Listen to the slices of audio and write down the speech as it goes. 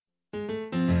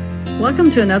Welcome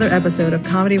to another episode of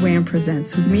Comedy Wham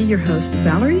Presents with me, your host,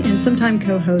 Valerie, and sometime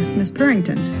co-host, Miss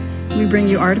Purrington. We bring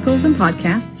you articles and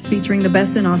podcasts featuring the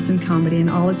best in Austin comedy in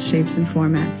all its shapes and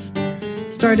formats.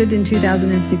 Started in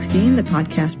 2016, the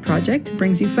podcast project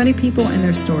brings you funny people and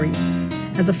their stories.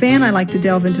 As a fan, I like to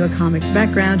delve into a comic's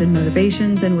background and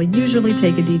motivations, and we usually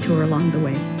take a detour along the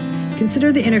way.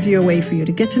 Consider the interview a way for you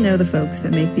to get to know the folks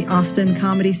that make the Austin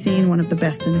comedy scene one of the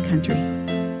best in the country.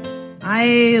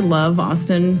 I love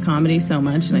Austin comedy so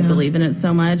much, and I believe in it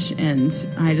so much, and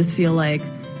I just feel like...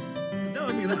 No,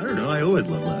 I mean, I don't know. I always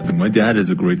love laughing. My dad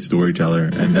is a great storyteller,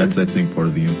 and that's, I think, part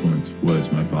of the influence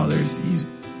was my father's.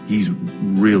 He's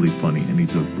really funny, and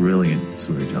he's a brilliant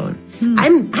storyteller.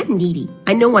 I'm needy.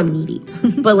 I know I'm needy,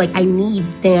 but like I need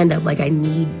stand-up. Like I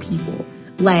need people.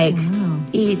 Like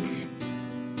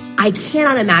I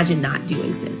cannot imagine not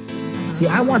doing this. See,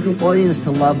 I want the audience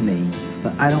to love me,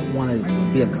 but I don't want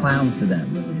to be a clown for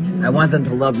them. I want them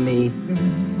to love me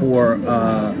for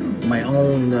my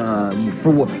own,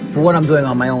 for what I'm doing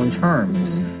on my own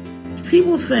terms.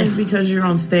 People think because you're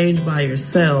on stage by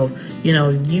yourself, you know,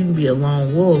 you can be a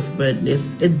lone wolf, but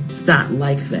it's not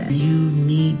like that. You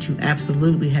need to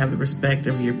absolutely have the respect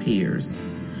of your peers.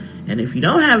 And if you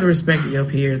don't have the respect of your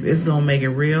peers, it's going to make it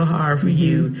real hard for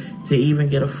you to even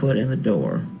get a foot in the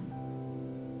door.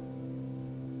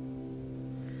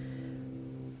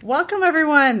 Welcome,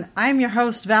 everyone. I'm your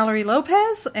host, Valerie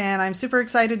Lopez, and I'm super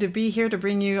excited to be here to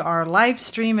bring you our live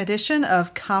stream edition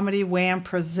of Comedy Wham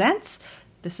Presents.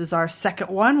 This is our second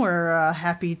one. We're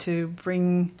happy to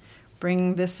bring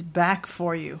this back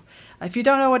for you. If you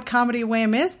don't know what Comedy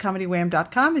Wham is,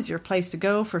 ComedyWham.com is your place to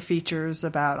go for features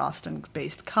about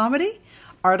Austin-based comedy,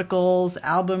 articles,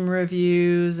 album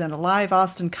reviews, and a live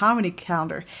Austin comedy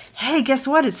calendar. Hey, guess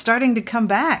what? It's starting to come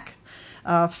back.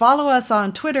 Follow us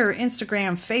on Twitter,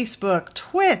 Instagram, Facebook,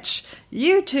 Twitch,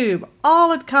 YouTube,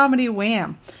 all at Comedy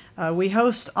Wham. We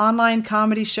host online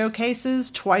comedy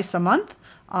showcases twice a month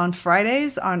on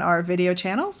Fridays on our video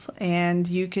channels, and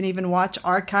you can even watch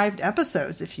archived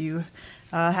episodes if you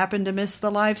happen to miss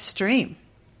the live stream.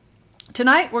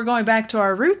 Tonight, we're going back to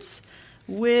our roots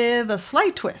with a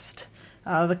slight twist.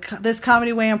 This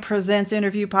Comedy Wham Presents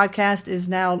interview podcast is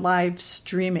now live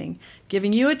streaming,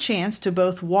 giving you a chance to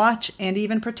both watch and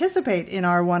even participate in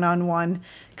our one-on-one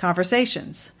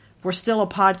conversations. We're still a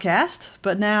podcast,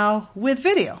 but now with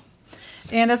video.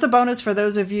 And as a bonus for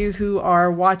those of you who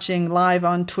are watching live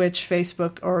on Twitch,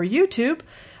 Facebook, or YouTube,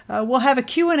 we'll have a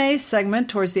Q&A segment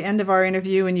towards the end of our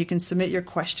interview, and you can submit your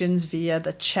questions via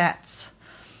the chats.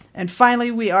 And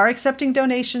finally, we are accepting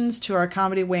donations to our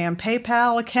Comedy Wham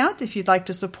PayPal account if you'd like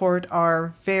to support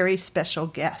our very special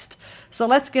guest. So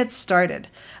let's get started.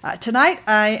 Tonight,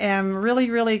 I am really,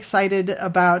 really excited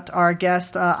about our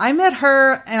guest. I met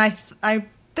her, and I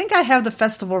think I have the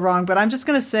festival wrong, but I'm just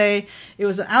going to say it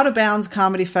was an Out of Bounds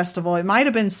comedy festival. It might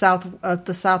have been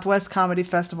the Southwest Comedy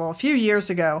Festival a few years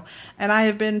ago, and I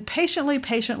have been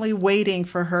patiently waiting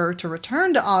for her to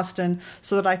return to Austin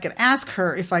so that I could ask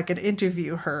her if I could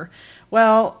interview her.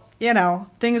 Well, you know,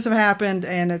 things have happened,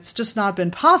 and it's just not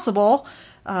been possible,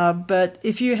 but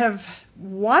if you have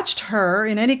watched her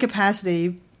in any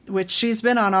capacity, which she's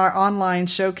been on our online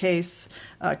showcase,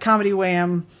 Comedy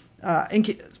Wham,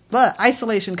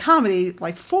 Isolation Comedy,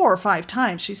 like 4 or 5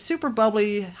 times. She's super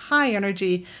bubbly, high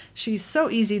energy. She's so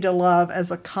easy to love as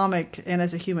a comic and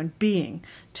as a human being,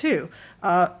 too.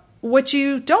 What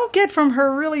you don't get from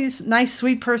her really nice,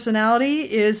 sweet personality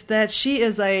is that she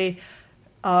is a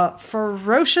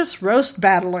ferocious roast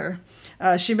battler.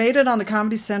 She made it on the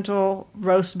Comedy Central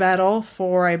roast battle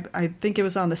for, I think it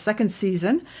was on the 2nd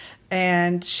season.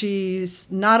 And she's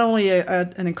not only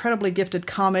an incredibly gifted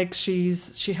comic, she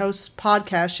hosts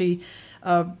podcasts.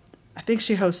 I think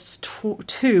she hosts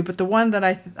 2, but the one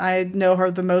that I know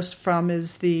her the most from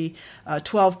is the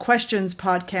 12 Questions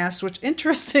podcast, which,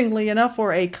 interestingly enough,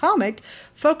 for a comic,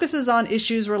 focuses on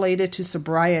issues related to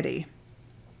sobriety.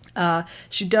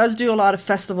 She does do a lot of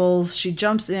festivals. She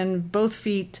jumps in both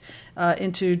feet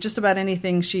into just about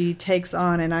anything she takes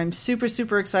on, and I'm super,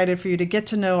 super excited for you to get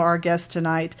to know our guest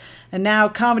tonight. And now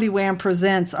Comedy Wham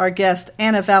presents our guest,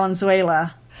 Anna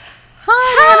Valenzuela.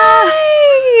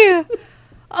 Hi!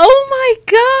 Oh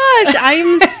my gosh,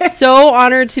 I'm so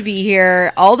honored to be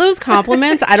here. All those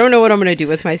compliments, I don't know what I'm going to do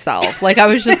with myself. Like, I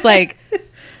was just like,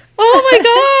 oh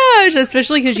my gosh,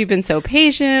 especially because you've been so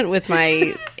patient with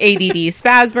my ADD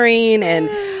spaz brain, and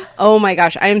oh my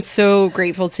gosh, I'm so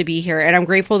grateful to be here, and I'm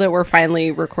grateful that we're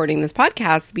finally recording this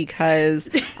podcast because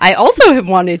I also have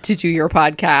wanted to do your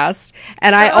podcast,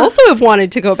 and I also have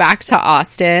wanted to go back to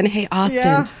Austin. Hey,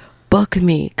 Austin, book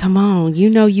me. Come on, you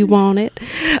know you want it.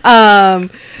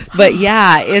 But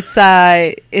yeah,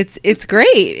 it's great.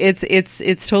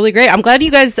 It's totally great. I'm glad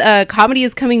you guys comedy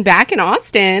is coming back in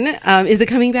Austin. Is it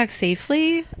coming back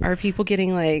safely? Are people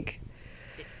getting like?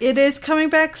 It is coming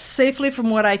back safely from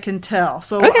what I can tell.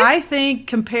 So Okay. I think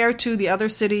compared to the other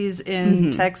cities in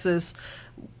Texas,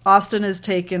 Austin has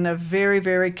taken a very,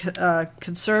 very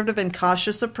conservative and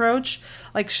cautious approach.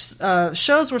 Like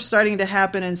shows were starting to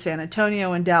happen in San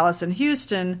Antonio and Dallas and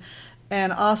Houston,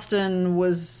 and Austin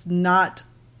was not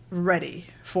ready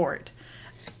for it.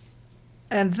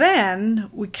 And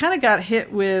then we kind of got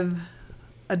hit with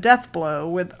a death blow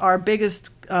with our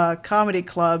biggest comedy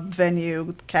club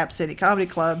venue, Cap City Comedy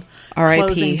Club, R.I.P.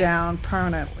 closing down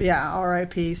permanently. Yeah,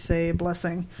 R.I.P. Say a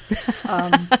blessing.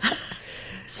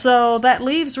 So that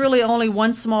leaves really only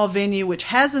one small venue which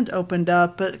hasn't opened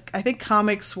up, but I think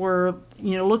comics were,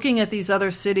 looking at these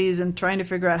other cities and trying to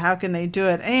figure out how can they do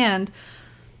it. And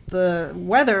the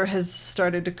weather has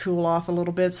started to cool off a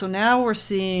little bit, so now we're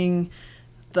seeing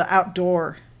the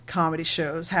outdoor comedy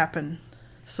shows happen.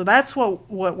 So that's what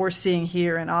we're seeing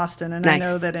here in Austin. And Nice. I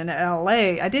know that in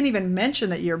LA, I didn't even mention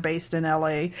that you're based in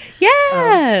LA.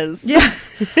 Yes.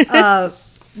 Yeah.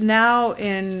 Now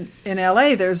in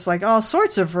LA, there's like all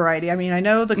sorts of variety. I mean, I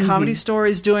know the Comedy Store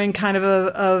is doing kind of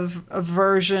a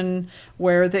version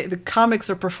where the comics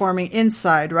are performing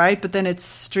inside, right? But then it's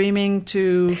streaming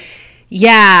to...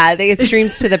 Yeah, it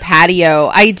streams to the patio.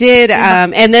 I did,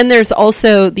 and then there's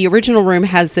also the original room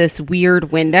has this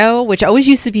weird window, which always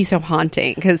used to be so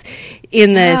haunting because in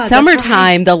the that's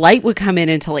summertime right. the light would come in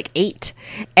until like 8,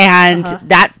 and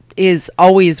that is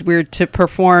always weird to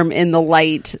perform in the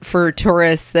light for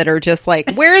tourists that are just like,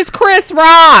 "Where's Chris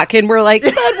Rock?" And we're like,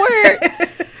 "But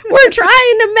we're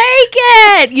trying to make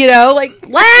it," like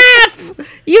laugh.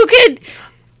 You could.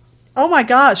 Oh my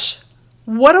gosh,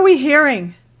 what are we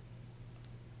hearing?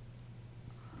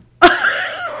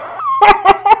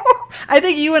 I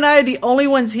think you and I are the only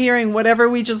ones hearing whatever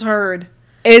we just heard.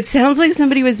 It sounds like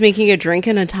somebody was making a drink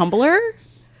in a tumbler.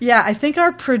 Yeah, I think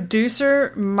our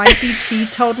producer might be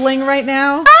teetotaling right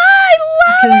now. I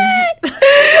love it.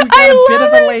 We got a bit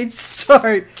of a late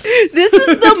start. This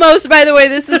is the most, by the way,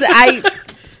 this is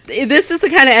the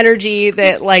kind of energy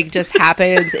that like just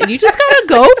happens and you just gotta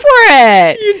go for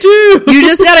it. You do. You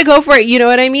just gotta go for it. You know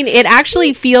what I mean? It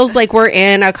actually feels like we're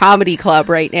in a comedy club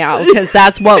right now because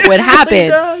that's what would happen.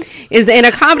 does. Is in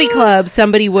a comedy club,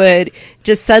 somebody would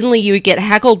just suddenly you would get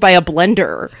heckled by a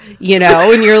blender,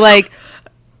 and you're like,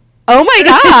 oh my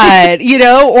God,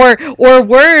 or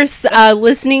worse,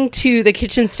 listening to the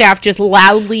kitchen staff just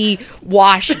loudly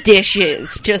wash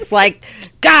dishes, just like,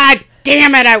 God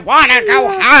damn it, I want to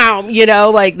go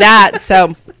home, like that.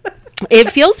 So it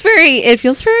feels very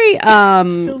Feels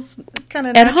kind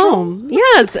of at home. Yeah,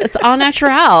 it's all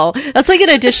natural. That's like an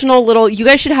additional little, you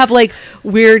guys should have like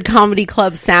weird comedy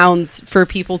club sounds for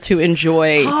people to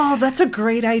enjoy. Oh, that's a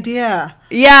great idea.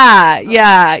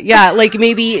 Yeah. Like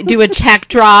maybe do a check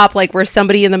drop, like where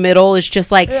somebody in the middle is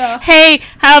just like, hey,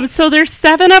 so there's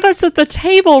 7 of us at the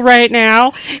table right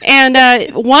now,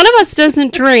 and one of us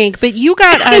doesn't drink, but you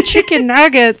got chicken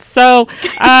nuggets, so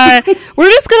we're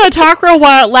just going to talk real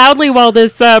loudly while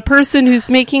this person who's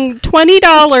making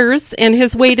 $20 and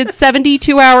has waited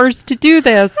 72 hours to do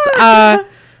this.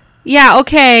 Yeah,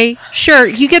 okay, sure.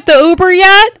 You get the Uber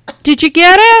yet? Did you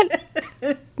get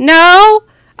it? No?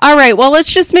 All right, well,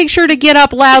 let's just make sure to get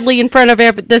up loudly in front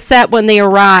of the set when they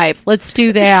arrive. Let's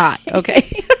do that,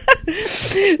 okay?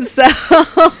 So,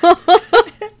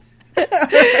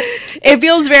 it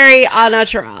feels very au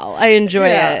naturel. I enjoy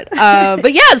it.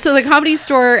 But yeah, so the Comedy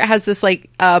Store has this, like,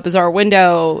 bizarre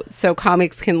window so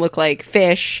comics can look like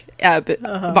fish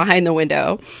behind the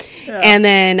window. Yeah. And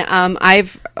then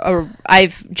I've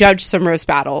judged some roast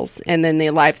battles, and then they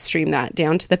live stream that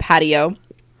down to the patio.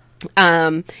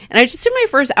 And I just did my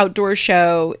first outdoor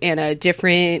show in a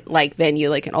different like venue,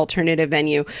 like an alternative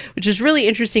venue, which is really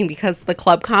interesting because the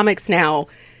club comics now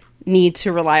need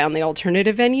to rely on the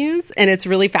alternative venues. And it's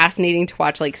really fascinating to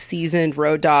watch like seasoned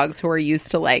road dogs who are used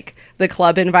to like the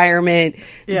club environment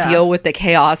deal with the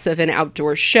chaos of an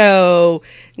outdoor show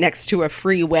next to a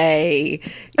freeway,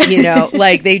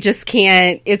 like they just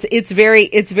can't, it's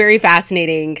very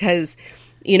fascinating because,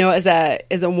 as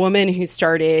a woman who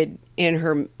started in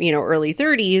her, early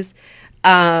 30s,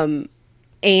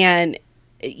 and,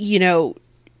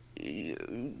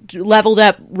 leveled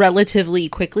up relatively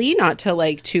quickly, not to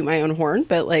like toot my own horn,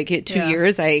 but like at 2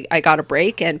 years, I got a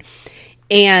break and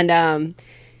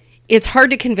it's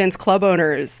hard to convince club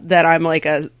owners that I'm like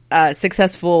a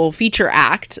successful feature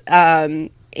act,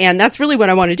 And that's really what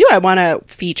I want to do. I want to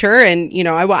feature, and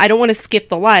I don't want to skip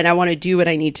the line. I want to do what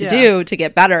I need to do to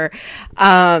get better.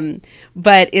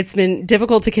 But it's been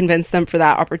difficult to convince them for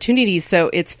that opportunity. So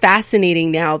it's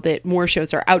fascinating now that more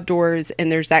shows are outdoors and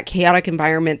there's that chaotic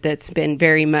environment that's been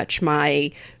very much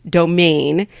my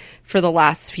domain for the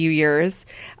last few years,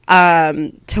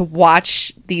 to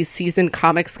watch these seasoned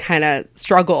comics kind of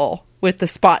struggle with the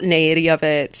spontaneity of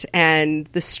it and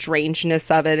the strangeness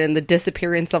of it and the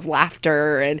disappearance of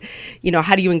laughter. And,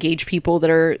 how do you engage people that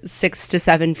are 6 to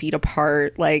 7 feet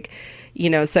apart? So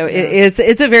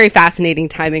it's a very fascinating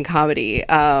time in comedy.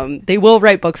 They will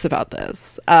write books about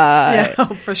this.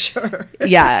 For sure.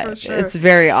 Yeah, For sure. It's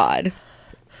very odd.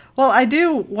 Well, I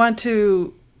do want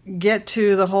to get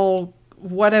to the whole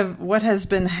what has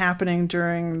been happening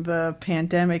during the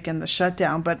pandemic and the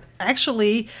shutdown. But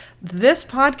actually, this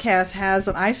podcast has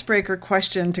an icebreaker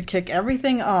question to kick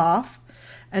everything off.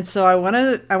 And so I want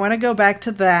to go back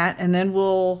to that, and then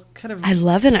we'll kind of. I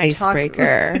love an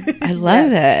icebreaker. I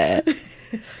love it.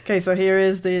 Okay, so here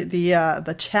is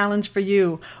the challenge for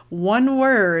you. One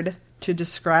word to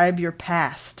describe your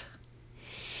past.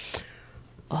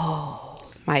 Oh,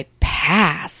 my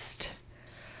past.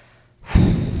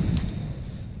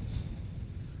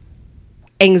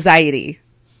 Anxiety.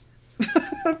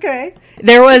 Okay.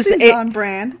 There was on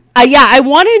brand. I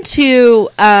wanted to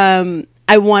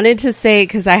say,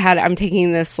 because I'm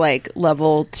taking this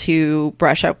level 2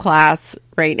 brush up class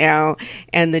right now,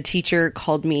 and the teacher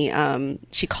called me a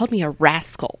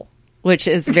rascal, which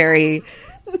is very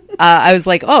I was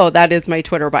like, oh, that is my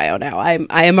Twitter bio now. I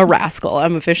am a rascal.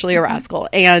 I'm officially a rascal.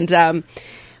 And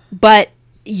but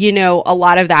a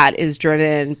lot of that is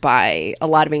driven by a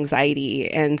lot of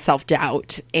anxiety and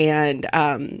self-doubt, and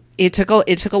it took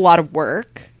a lot of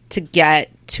work to get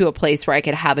to a place where I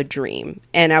could have a dream.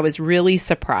 And I was really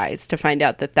surprised to find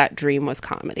out that dream was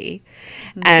comedy.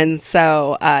 Mm-hmm. And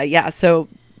so, so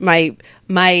my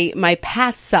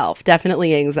past self,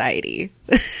 definitely anxiety.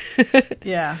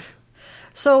 Yeah.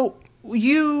 So are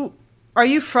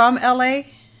you from LA?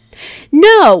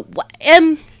 No.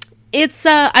 I'm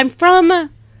from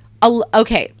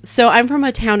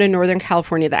a town in Northern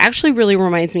California that actually really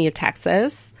reminds me of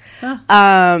Texas. Huh.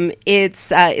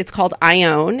 It's called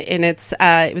Ione, and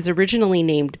it was originally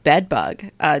named Bedbug,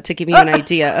 to give you an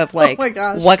idea of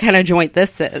what kind of joint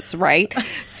this is, right?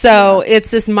 So it's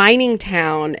this mining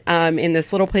town in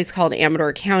this little place called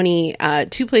Amador County,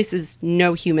 2 places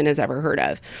no human has ever heard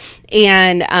of.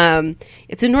 And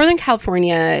it's in Northern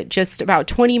California, just about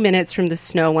 20 minutes from the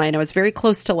snow line. I was very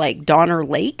close to Donner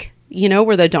Lake,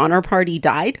 where the Donner Party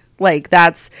died.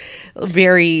 That's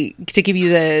very, to give you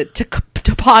the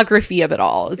topography of it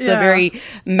all. It's a very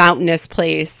mountainous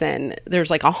place, and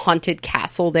there's a haunted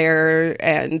castle there,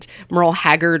 and Merle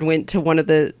Haggard went to one of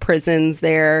the prisons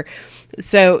there.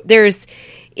 So there's,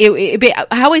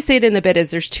 how I say it in the bit is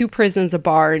there's 2 prisons, a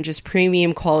bar, and just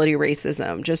premium quality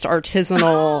racism, just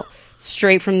artisanal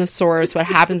straight from the source, what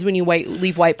happens when you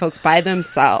leave white folks by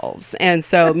themselves. And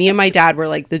so me and my dad were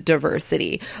the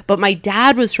diversity. But my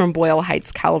dad was from Boyle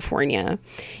Heights, California.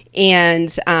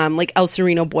 And El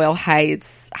Sereno, Boyle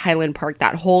Heights, Highland Park,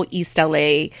 that whole East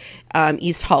LA,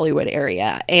 East Hollywood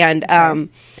area.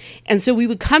 And so we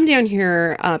would come down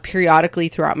here periodically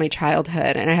throughout my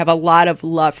childhood, and I have a lot of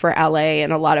love for LA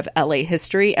and a lot of LA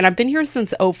history. And I've been here since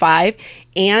 2005,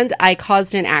 and I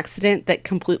caused an accident that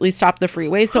completely stopped the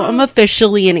freeway, so I'm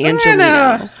officially an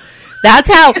Angelino. That's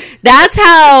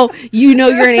how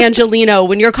you're an Angelino,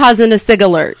 when you're causing a sig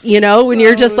alert, when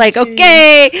you're just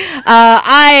okay,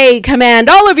 I command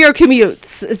all of your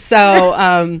commutes.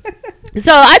 So,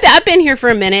 so I've been here for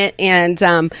a minute, and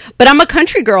but I'm a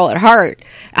country girl at heart.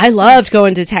 I loved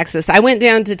going to Texas. I went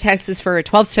down to Texas for a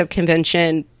 12-step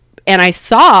convention, and I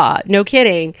saw, no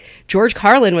kidding, George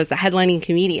Carlin was the headlining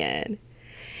comedian.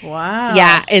 Wow.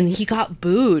 Yeah, and he got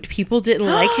booed. People didn't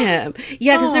like him.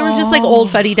 Yeah, because they were just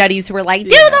old fuddy-duddies who were do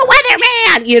the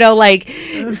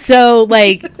weatherman! So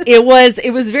it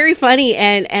was very funny,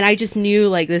 and I just knew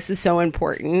this is so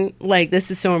important.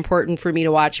 This is so important for me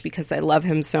to watch because I love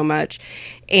him so much.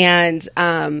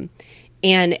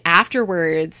 And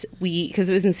afterwards, because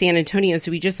it was in San Antonio,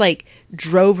 so we just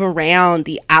drove around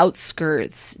the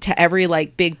outskirts to every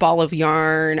big ball of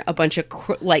yarn, a bunch of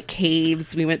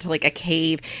caves. We went to a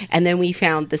cave, and then we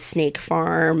found the snake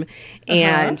farm.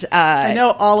 And I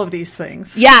know all of these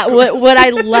things. Yeah, what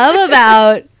I love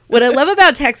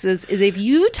about Texas is if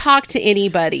you talk to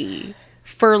anybody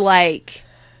for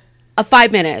a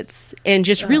 5 minutes and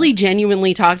just really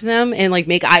genuinely talk to them and like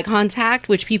make eye contact,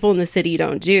 which people in the city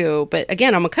don't do. But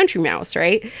again, I'm a country mouse,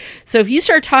 right? So if you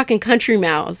start talking country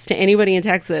mouse to anybody in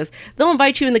Texas, they'll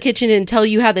invite you in the kitchen and tell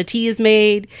you how the tea is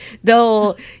made.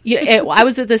 I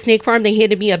was at the snake farm. They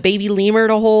handed me a baby lemur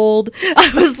to hold.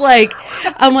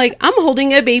 I'm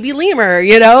holding a baby lemur,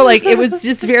 you know, like it was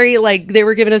just very like they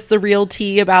were giving us the real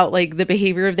tea about like the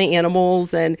behavior of the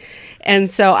animals. And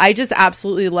so I just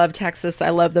absolutely love Texas. I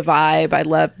love the vibe. I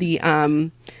love the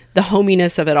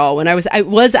hominess of it all. When I was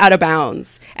Out of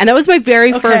Bounds, and that was my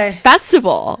very first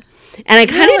festival. And I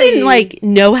kind of didn't like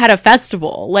know how to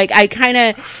festival. Like I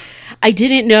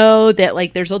didn't know that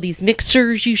like there's all these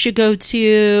mixers you should go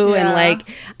to, and like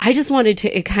I just wanted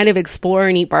to kind of explore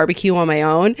and eat barbecue on my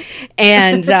own.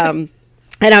 And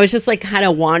and I was just like kind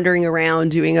of wandering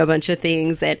around doing a bunch of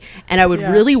things, and I would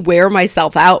really wear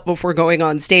myself out before going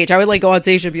on stage. I would like go on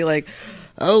stage and be like,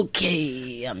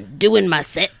 okay, I'm doing my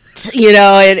set, you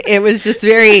know, and it was just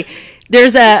very,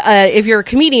 there's if you're a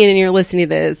comedian and you're listening to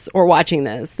this or watching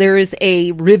this, there is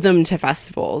a rhythm to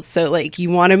festivals. So like you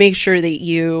want to make sure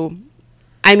that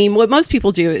what most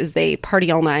people do is they party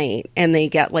all night and they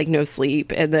get like no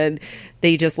sleep and then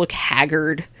they just look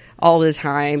haggard all the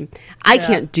time. I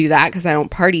can't do that because I don't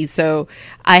party, so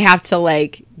I have to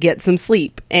like get some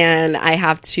sleep, and I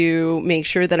have to make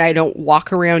sure that I don't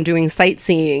walk around doing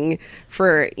sightseeing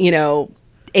for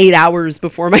 8 hours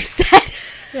before my set.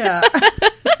 Yeah.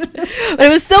 But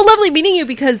it was so lovely meeting you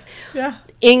because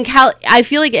I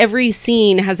feel like every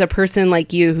scene has a person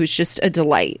like you who's just a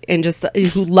delight and just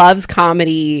who loves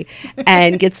comedy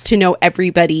and gets to know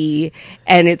everybody.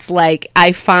 And it's like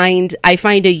I find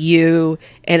a you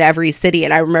in every city.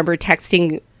 And I remember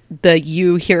texting the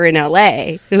you here in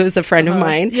LA, who is a friend of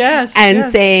mine,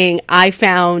 saying I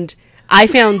found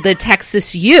the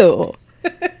Texas you.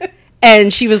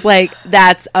 And she was like,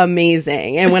 that's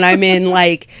amazing. And when I'm in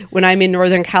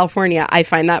Northern California, I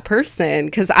find that person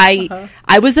because I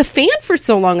was a fan for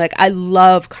so long. Like I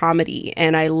love comedy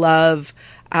and I love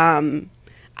it.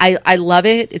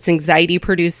 It's anxiety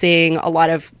producing. A lot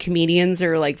of comedians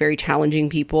are like very challenging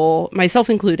people,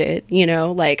 myself included,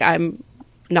 like I'm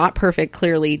not perfect.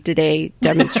 Clearly today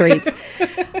demonstrates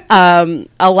a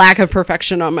lack of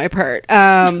perfection on my part.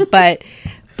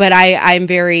 But I'm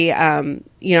very, I'm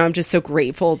just so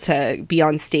grateful to be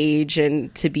on stage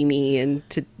and to be me and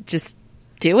to just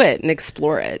do it and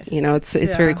explore it.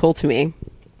 It's very cool to me.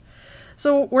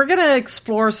 So we're going to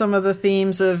explore some of the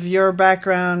themes of your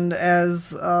background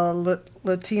as a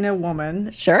Latina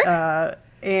woman. Sure.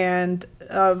 And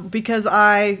because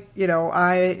I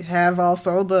have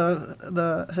also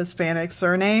the Hispanic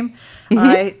surname,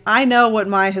 I know what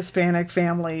my Hispanic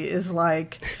family is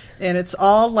like. And it's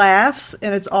all laughs,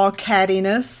 and it's all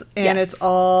cattiness, and it's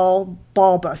all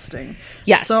ball busting.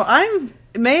 Yes. So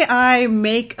may I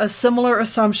make a similar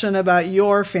assumption about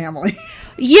your family?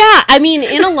 Yeah, I mean,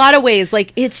 in a lot of ways,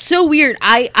 like it's so weird.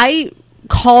 I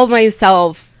call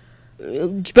myself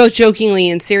both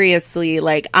jokingly and seriously,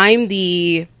 like I'm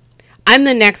the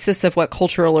nexus of what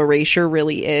cultural erasure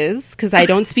really is because I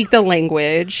don't speak the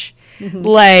language.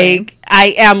 Like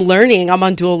I am learning. I'm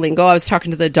on Duolingo. I was talking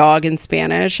to the dog in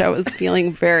Spanish. I was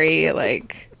feeling very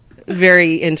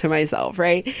into myself,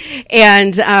 right?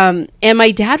 And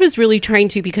my dad was really trying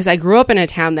to, because I grew up in a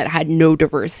town that had no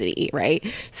diversity, right?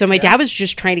 So my dad was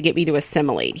just trying to get me to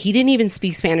assimilate. He didn't even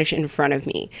speak Spanish in front of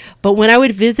me. But when I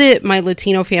would visit my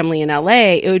Latino family in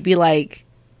LA, it would be like,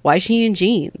 why is she in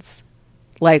jeans?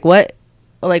 Like what?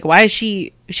 Like, why is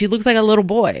she looks like a little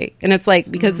boy. And it's like,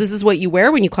 because this is what you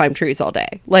wear when you climb trees all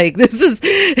day. Like, this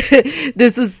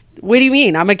is, what do you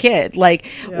mean? I'm a kid. Like,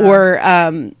 or,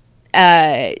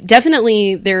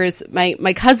 definitely there's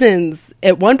my cousins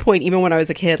at one point, even when I was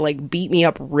a kid, like beat me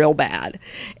up real bad.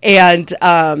 And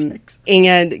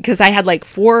cause I had like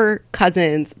 5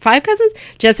 cousins,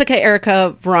 Jessica,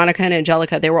 Erica, Veronica, and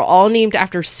Angelica. They were all named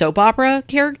after soap opera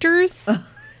characters.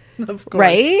 Of course.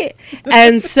 Right?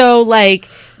 And so like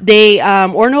they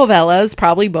or novellas,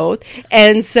 probably both.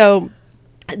 And so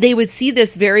they would see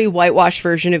this very whitewashed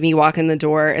version of me walk in the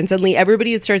door, and suddenly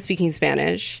everybody would start speaking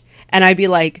Spanish, and I'd be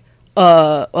like,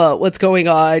 what's going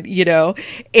on,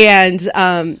 and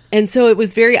so it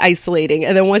was very isolating.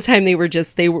 And then one time they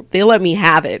let me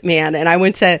have it, man. And I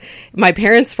went to, my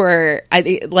parents were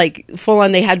like full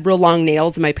on, they had real long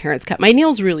nails, and my parents cut my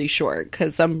nails really short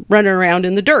because I'm running around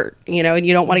in the dirt, and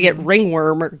you don't want to get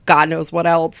ringworm or God knows what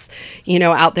else,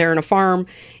 out there in a farm.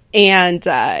 And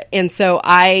so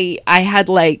I had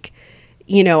like,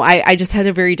 I just had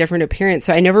a very different appearance.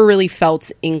 So I never really felt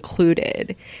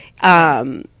included.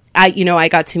 I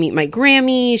got to meet my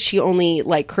Grammy. She only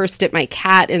like cursed at my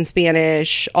cat in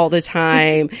Spanish all the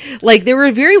time. Like they were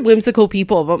very whimsical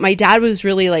people, but my dad was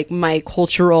really like my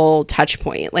cultural touch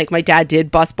point. Like my dad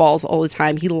did bust balls all the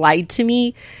time. He lied to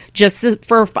me just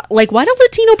for like, why do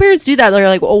Latino parents do that? They're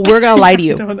like, oh, we're going to lie to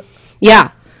you.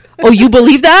 Yeah. Oh, you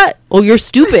believe that? Oh, you're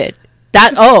stupid.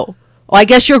 Well, I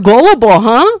guess you're gullible,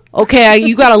 huh? Okay,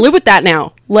 you got to live with that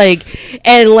now. Like,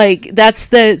 and like, that's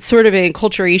the sort of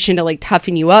enculturation to like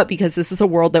toughen you up because this is a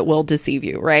world that will deceive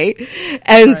you, right?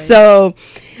 And so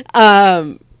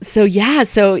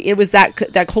it was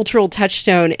that cultural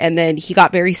touchstone. And then he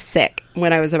got very sick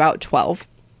when I was about 12.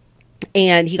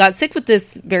 And he got sick with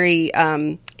this very,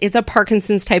 it's a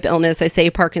Parkinson's type illness. I say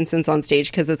Parkinson's on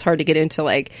stage because it's hard to get into.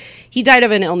 Like, he died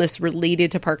of an illness related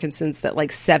to Parkinson's that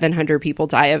like 700 people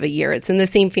die of a year. It's in the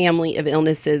same family of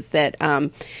illnesses that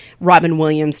Robin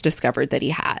Williams discovered that he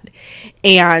had.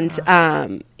 And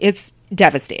it's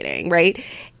devastating, right?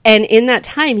 And in that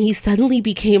time, he suddenly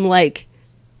became like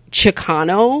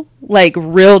Chicano, like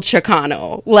real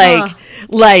Chicano,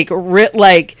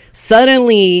 like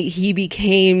suddenly he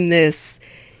became this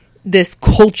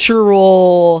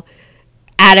cultural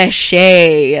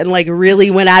attaché and like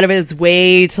really went out of his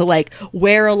way to like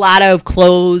wear a lot of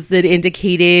clothes that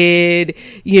indicated,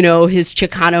 his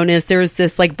Chicano-ness. There was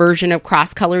this like version of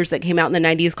Cross Colors that came out in the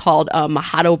 90s called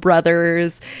Majado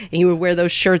Brothers, and he would wear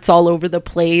those shirts all over the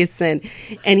place, and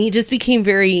he just became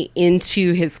very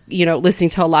into his, listening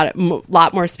to a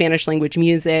lot more Spanish language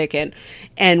music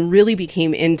and really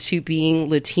became into being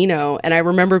Latino. And I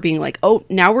remember being like, oh,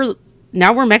 now we're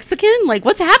Mexican? Like,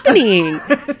 what's happening?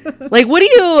 Like, what do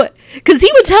you... Because he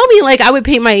would tell me, like, I would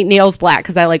paint my nails black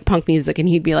because I like punk music. And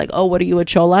he'd be like, oh, what are you, a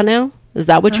chola now? Is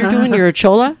that what you're doing? You're a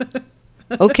chola?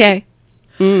 Okay.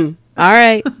 All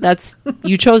right.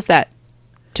 You chose that.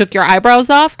 Took your eyebrows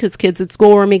off because kids at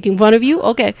school were making fun of you?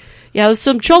 Okay. Yeah, it was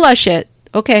some chola shit.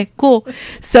 Okay, cool.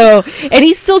 So, and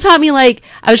he still taught me, like,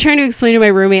 I was trying to explain to my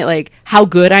roommate, like, how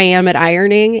good I am at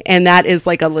ironing, and that is,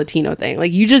 like, a Latino thing.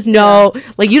 Like, you just know,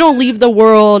 like, you don't leave the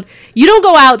world, you don't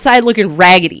go outside looking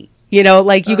raggedy,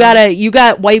 like, you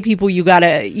got white people, you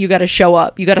gotta show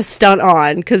up, you gotta stunt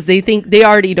on, because they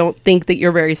already don't think that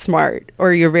you're very smart,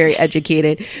 or you're very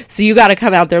educated, so you gotta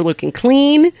come out there looking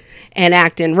clean, and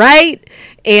acting right.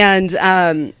 And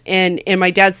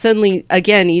my dad suddenly,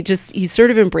 again, he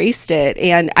sort of embraced it.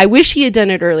 And I wish he had done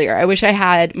it earlier. I wish I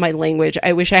had my language.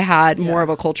 I wish I had more of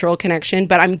a cultural connection,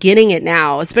 but I'm getting it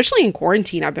now, especially in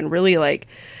quarantine. I've been really like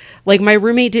my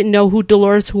roommate didn't know who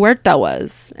Dolores Huerta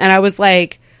was. And I was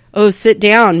like, oh, sit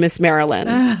down, Miss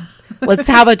Marilyn. Let's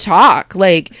have a talk.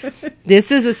 Like, this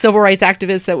is a civil rights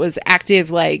activist that was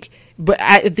active, like, but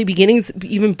at the beginnings,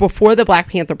 even before the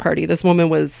Black Panther Party, this woman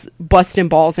was busting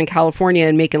balls in California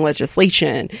and making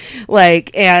legislation, like,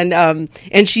 and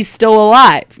she's still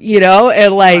alive,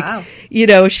 and like, wow.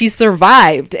 She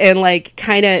survived, and like,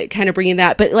 kind of bringing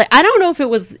that, but like, I don't know if it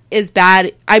was as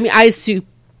bad. I mean, I assume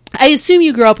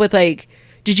you grew up with like,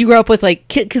 did you grow up with like,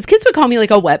 because kids would call me like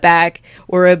a wetback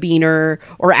or a beaner,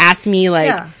 or ask me like,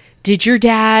 yeah. Does your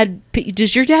dad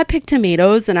pick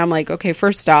tomatoes? And I'm like, okay,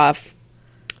 first off,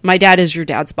 my dad is your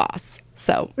dad's boss,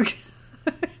 so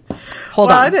hold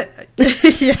on.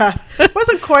 Yeah, it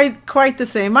wasn't quite the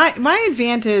same. My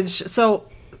advantage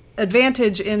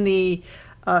in the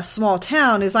small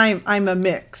town is I'm a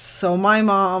mix. So my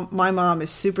mom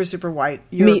is super white,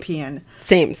 European.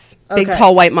 Same. Big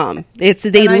tall white mom. They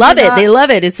love it. They love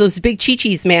it. It's those big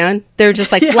chichis, man. They're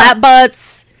just like flat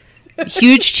butts,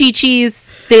 huge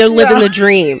chichis. They're living the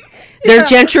dream. They're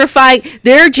gentrifying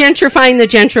the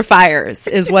gentrifiers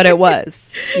is what it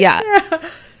was. Yeah.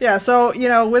 Yeah. So,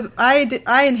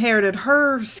 I inherited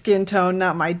her skin tone,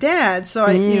 not my dad. So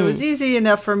it was easy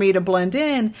enough for me to blend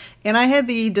in. And I had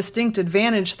the distinct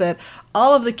advantage that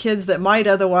all of the kids that might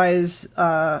otherwise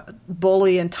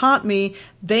bully and taunt me,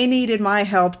 they needed my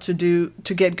help to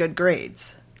get good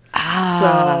grades. So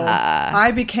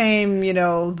I became,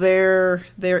 they're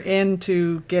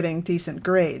into getting decent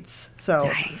grades. So,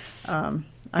 nice. I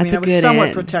was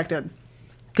somewhat protected.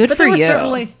 Good for you.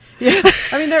 Certainly, yeah.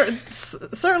 I mean, they're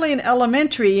certainly in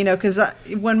elementary, because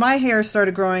when my hair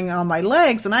started growing on my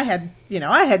legs, and I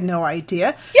had no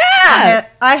idea. Yeah.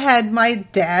 I had my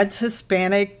dad's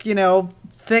Hispanic,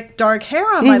 thick, dark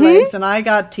hair on my legs, and I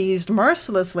got teased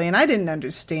mercilessly, and I didn't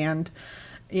understand,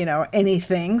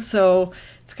 anything. So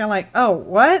it's kind of like, oh,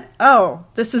 what? Oh,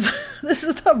 this is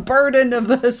the burden of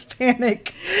the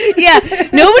Hispanic. Yeah,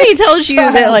 nobody tells you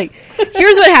that. Like,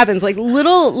 here's what happens: like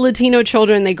little Latino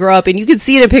children, they grow up, and you can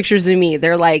see it in pictures of me.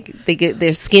 They're like,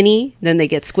 they're skinny, then they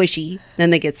get squishy, then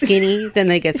they get skinny, then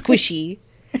they get squishy,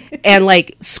 and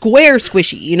like square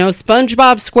squishy, you know,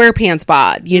 SpongeBob SquarePants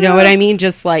bod, you know what I mean?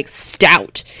 Just like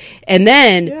stout. And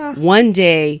then one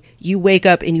day you wake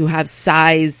up and you have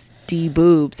size D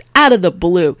boobs out of the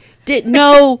blue.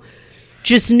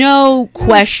 Just no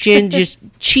question, just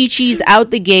chi-chis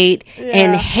out the gate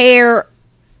and hair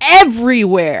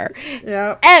everywhere.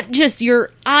 Just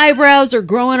your eyebrows are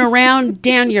growing around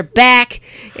down your back,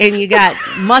 and you got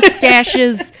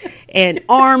mustaches and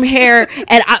arm hair.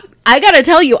 And I gotta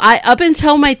tell you, up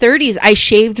until my 30s, I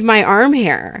shaved my arm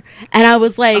hair, and I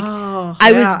was like,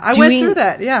 I went through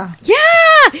that. Yeah,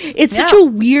 it's such a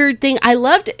weird thing. I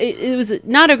loved it. It was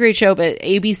not a great show, but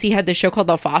ABC had this show called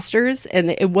The Fosters,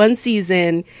 and in one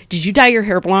season, did you dye your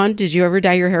hair blonde? Did you ever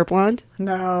dye your hair blonde?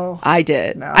 No, I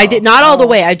did. No. I did not all the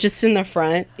way. I just in the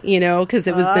front, you know, because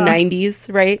it was the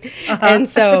 90s, right? And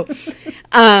so,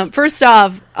 first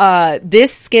off,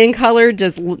 this skin color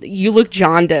you look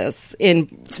jaundice in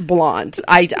blonde.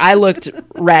 I looked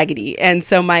raggedy, and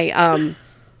so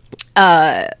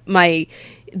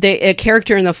a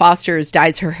character in The Fosters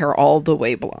dyes her hair all the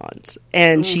way blonde,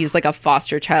 and she's like a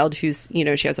foster child who's, you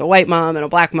know, she has a white mom and a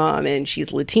black mom, and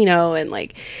she's Latino, and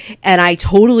I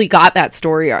totally got that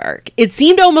story arc. It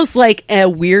seemed almost like a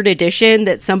weird addition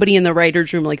that somebody in the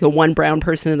writer's room, like the one brown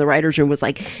person in the writer's room, was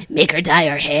like, make her dye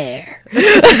her hair.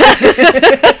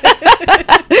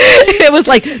 It was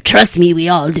like, trust me, we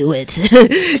all do it.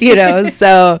 You know,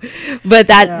 so, but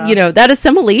that, you know, that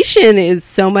assimilation is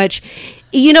so much.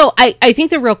 You know, I think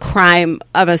the real crime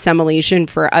of assimilation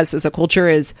for us as a culture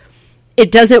is it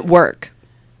doesn't work.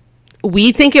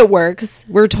 We think it works.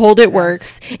 We're told it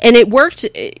works. And it worked,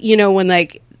 you know, when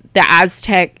like the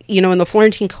Aztec, you know, in the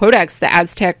Florentine Codex, the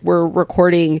Aztec were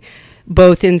recording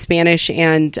both in Spanish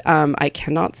and I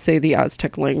cannot say the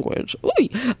Aztec language.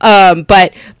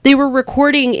 But they were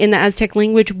recording in the Aztec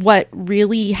language what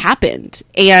really happened.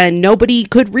 And nobody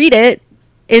could read it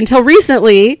until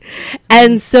recently.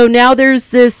 And so now there's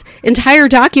this entire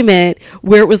document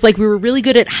where it was like we were really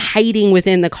good at hiding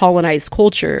within the colonized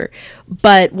culture.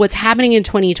 But what's happening in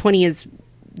 2020 is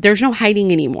there's no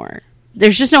hiding anymore.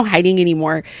 There's just no hiding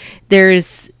anymore.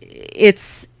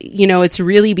 It's, you know, it's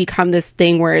really become this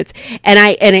thing where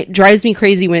and it drives me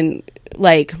crazy when,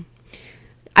 like,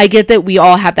 I get that we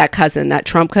all have that cousin, that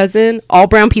Trump cousin. All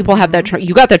brown people have that.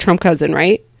 You got that Trump cousin,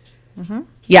 right? Mm-hmm.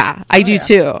 Yeah, I do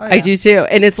too. I do too.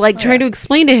 And it's like trying to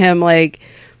explain to him, like,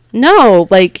 no,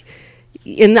 like,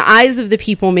 in the eyes of the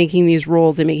people making these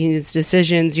rules and making these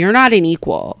decisions, you're not an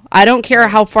equal. I don't care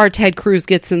how far Ted Cruz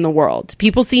gets in the world.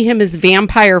 People see him as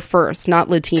vampire first, not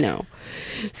Latino.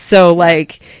 So,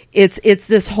 like, it's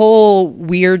this whole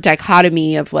weird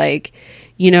dichotomy of, like,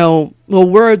 you know, well,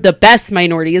 we're the best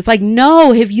minority. It's like,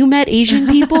 no, have you met Asian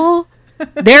people?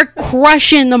 They're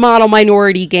crushing the model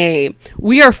minority game.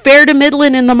 We are fair to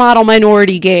middling in the model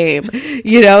minority game,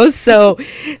 you know? So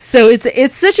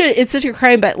it's such a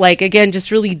crime, but like, again, just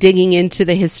really digging into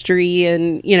the history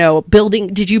and, you know,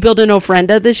 did you build an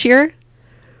ofrenda this year?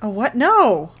 A what?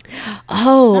 No.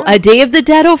 Oh, no. A Day of the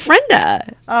Dead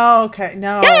ofrenda. Oh, okay.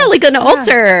 No. Yeah, like an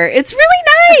altar. It's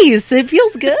really nice. It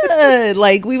feels good.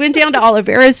 Like, we went down to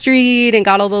Olivera Street and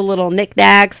got all the little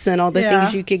knickknacks and all the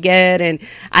things you could get. And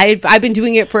I've been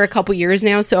doing it for a couple years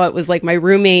now. So it was like my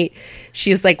roommate,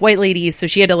 she's like white lady. So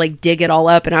she had to like dig it all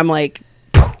up. And I'm like,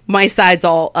 my side's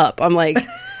all up. I'm like,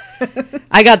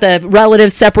 I got the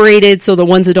relatives separated. So the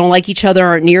ones that don't like each other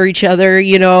aren't near each other,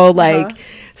 you know, like...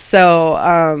 So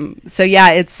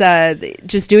yeah, it's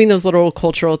just doing those little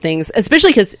cultural things,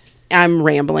 especially because I'm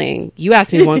rambling. You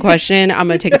asked me one question, I'm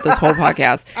going to take up this whole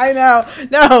podcast. I know.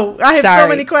 No, I have so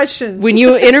many questions. When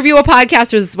you interview a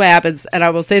podcaster, this is what happens, and I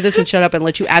will say this and shut up and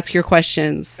let you ask your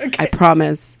questions. Okay. I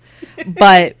promise.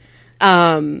 But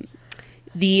when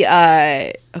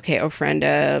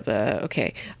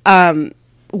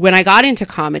I got into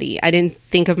comedy, I didn't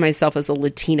think of myself as a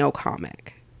Latino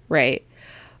comic, right?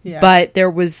 Yeah. But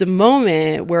there was a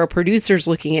moment where a producer's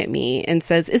looking at me and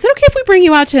says, is it okay if we bring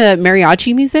you out to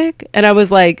mariachi music? And I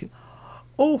was like,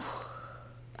 oh,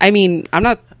 I mean,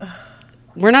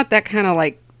 we're not that kind of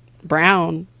like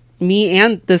brown. Me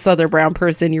and this other brown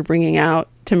person you're bringing out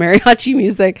to mariachi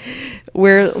music.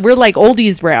 We're like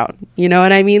oldies brown. You know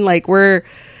what I mean? Like we're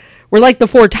like the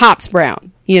Four Tops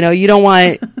brown. You know, you don't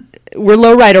want, we're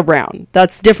lowrider brown.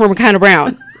 That's different kind of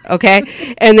brown.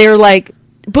 Okay. And they were like,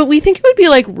 but we think it would be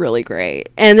like really great.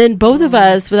 And then both of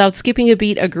us, without skipping a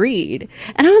beat, agreed.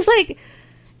 And I was like,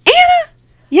 Anna,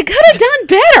 you could have done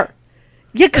better.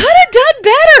 You could have done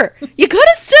better. You could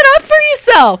have stood up for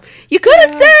yourself. You could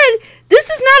have said, this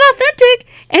is not authentic.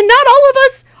 And not all of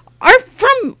us are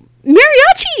from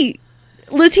mariachi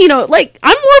Latino. Like,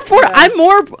 I've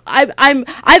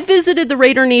visited the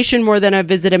Raider Nation more than I've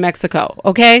visited Mexico.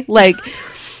 Okay, like.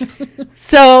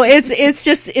 So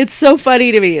it's so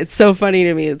funny to me. It's so funny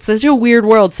to me. It's such a weird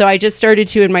world. So I just started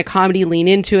to, in my comedy, lean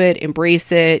into it,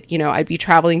 embrace it. You know, I'd be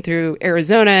traveling through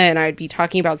Arizona and I'd be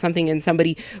talking about something and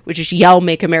somebody would just yell,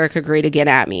 "Make America Great Again"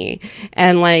 at me.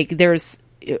 And like,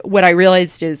 what I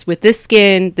realized is with this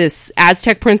skin, this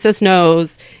Aztec princess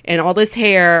nose and all this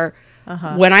hair,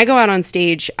 when I go out on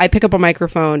stage, I pick up a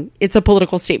microphone. It's a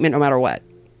political statement no matter what.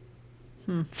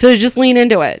 So just lean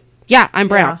into it. Yeah, I'm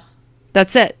brown. Yeah.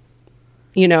 That's it,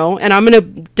 you know, and I'm going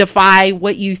to defy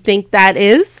what you think that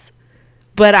is,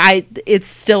 but it's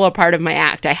still a part of my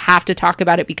act. I have to talk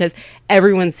about it because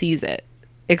everyone sees it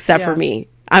except for me.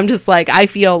 I'm just like, I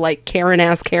feel like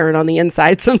Karen-ass Karen on the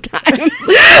inside sometimes.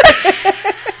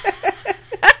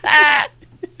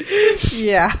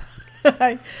 Yeah.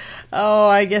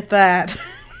 I get that.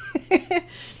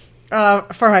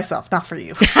 For myself, not for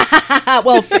you.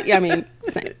 Well, I mean,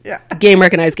 same. Yeah. Game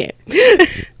recognized game.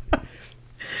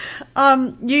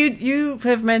 You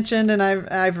have mentioned, and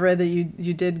I've read that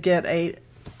you did get a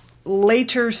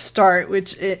later start,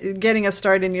 which getting a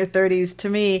start in your 30s to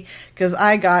me, because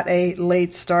I got a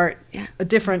late start, a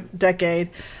different decade.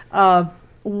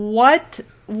 What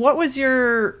was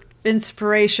your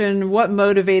inspiration? What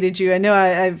motivated you? I know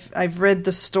I've read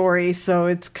the story, so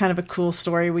it's kind of a cool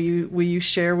story. Will you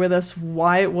share with us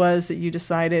why it was that you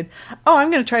decided,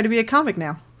 I'm going to try to be a comic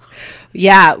now?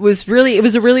 Yeah, it was a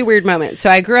really weird moment. So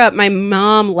I grew up, my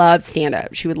mom loved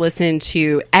stand-up. She would listen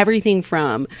to everything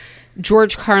from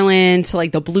George Carlin to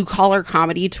like the Blue Collar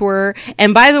Comedy Tour.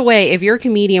 And by the way, if you're a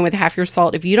comedian with half your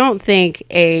salt, if you don't think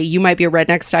You Might Be a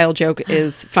Redneck style joke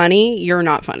is funny, you're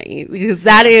not funny, because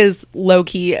that is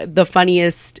low-key the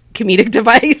funniest comedic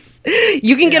device.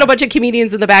 You can get a bunch of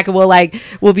comedians in the back and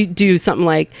we'll do something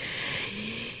like,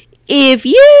 if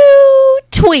you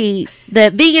tweet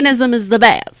that veganism is the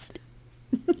best,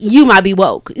 you might be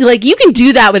woke. Like, you can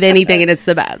do that with anything and it's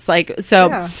the best. Like,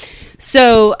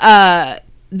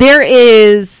 there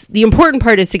is, the important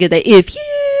part is to get that if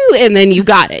you, and then you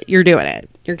got it. You're doing it.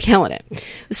 You're killing it.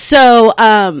 So,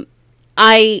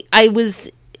 I was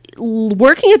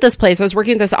working at this place. I was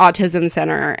working at this autism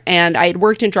center, and I had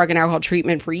worked in drug and alcohol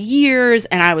treatment for years,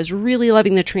 and I was really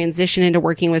loving the transition into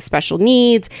working with special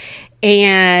needs.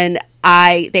 And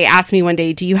they asked me one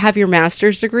day, "Do you have your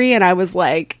master's degree?" And I was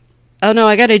like, "Oh no,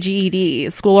 I got a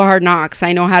GED, School of Hard Knocks.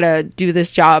 I know how to do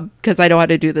this job because I know how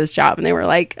to do this job." And they were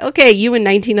like, "Okay, you and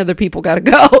 19 other people got to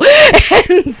go."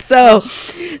 And so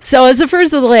I was the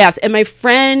first of the layoffs. And my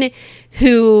friend,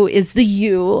 who is the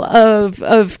you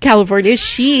of California,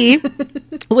 she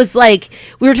was like,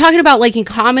 we were talking about liking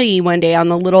comedy one day on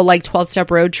the little 12-step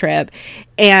road trip.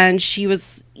 And she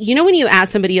was, you know, when you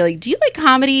ask somebody like, "Do you like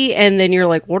comedy?" And then you're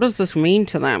like, what does this mean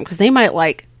to them? Because they might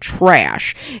like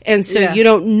trash. And so you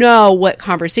don't know what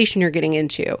conversation you're getting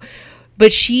into.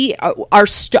 But our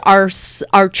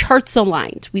charts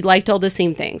aligned. We liked all the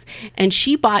same things. And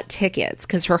she bought tickets,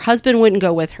 because her husband wouldn't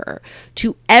go with her,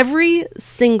 to every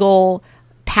single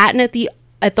patent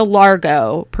at the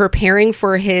Largo, preparing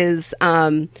for his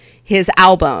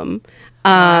album.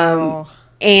 Wow.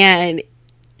 And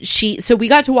so we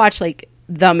got to watch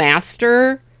The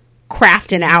Master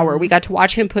craft an hour. We got to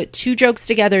watch him put two jokes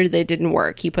together that didn't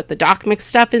work. He put the Doc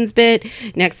McStuffins bit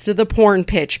next to the porn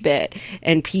pitch bit,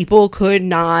 and people could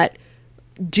not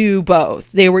do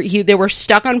both. They were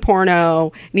stuck on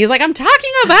porno, and he's like, "I'm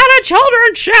talking about a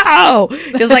children's show."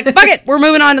 He was like, "Fuck it, we're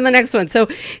moving on to the next one." So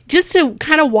just to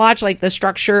kind of watch the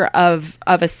structure of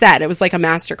a set, it was like a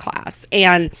master class.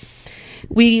 And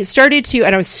we started to,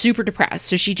 and I was super depressed.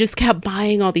 So she just kept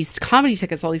buying all these comedy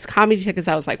tickets.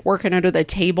 I was working under the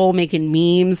table, making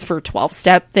memes for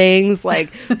 12-step things,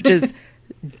 just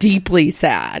deeply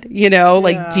sad,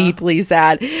 deeply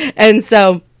sad. And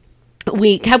so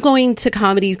we kept going to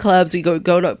comedy clubs. We go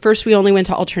to, first we only went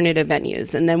to alternative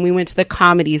venues, and then we went to the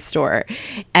Comedy Store,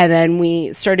 and then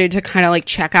we started to kind of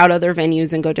check out other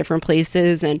venues and go different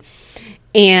places. And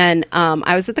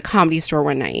I was at the Comedy Store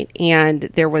one night, and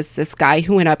there was this guy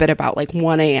who went up at about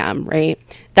 1 a.m., right?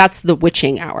 That's the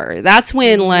witching hour. That's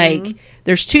when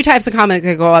there's two types of comics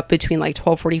that go up between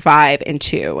 12:45 and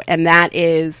 2, and that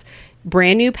is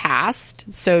brand new past,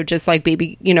 so just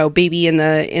baby in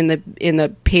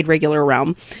the paid regular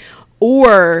realm,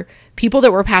 or people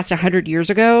that were past 100 years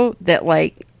ago that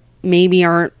maybe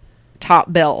aren't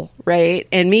top bill, right?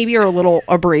 And maybe are a little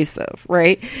abrasive,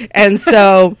 right? And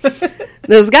so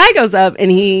this guy goes up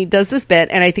and he does this bit,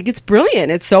 and I think it's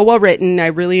brilliant. It's so well written. I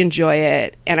really enjoy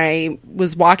it. And I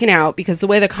was walking out, because the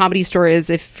way the Comedy Store is,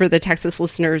 if for the Texas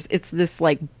listeners, it's this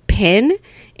pin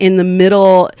in the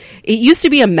middle. It used to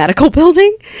be a medical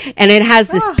building, and it has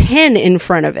this pin in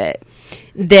front of it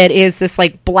that is this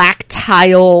like black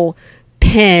tile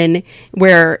pin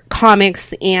where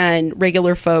comics and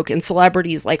regular folk and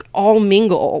celebrities like all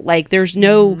mingle. Like there's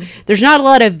not a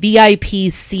lot of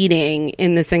VIP seating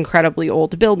in this incredibly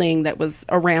old building that was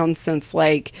around since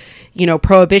like, you know,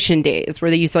 Prohibition days, where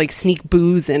they used to like sneak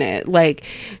booze in it. Like,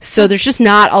 so there's just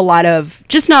not a lot of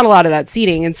that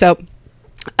seating. And so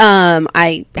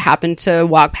I happened to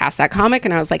walk past that comic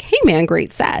and I was like, hey man,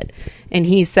 great set. And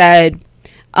he said,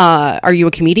 are you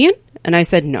a comedian? And I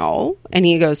said, no. And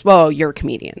he goes, well, you're a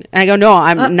comedian. And I go, no,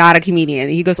 I'm not a comedian.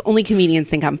 And he goes, only comedians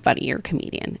think I'm funny. You're a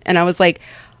comedian. And I was like,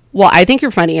 well, I think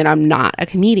you're funny and I'm not a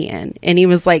comedian. And he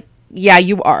was like, yeah,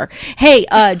 you are. Hey,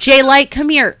 Jay Light, come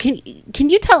here. Can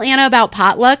you tell Anna about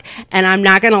potluck? And I'm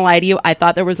not going to lie to you. I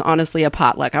thought there was honestly a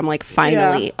potluck. I'm like,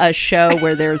 finally, a show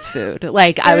where there's food.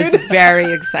 Like, I was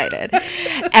very excited.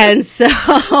 And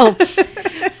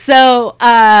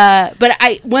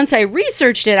but once I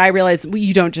researched it, I realized, well,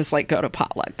 you don't just like go to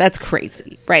potluck. That's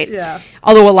crazy, right? Yeah.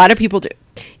 Although a lot of people do.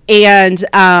 And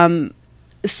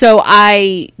so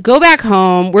I go back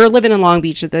home. We're living in Long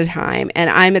Beach at the time, and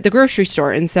I'm at the grocery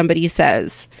store, and somebody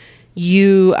says, hey,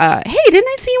 didn't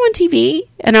I see you on TV?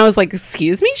 And I was like,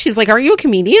 excuse me? She's like, are you a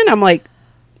comedian? I'm like,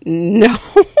 no.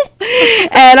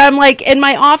 And I'm like in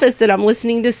my office and I'm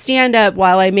listening to stand up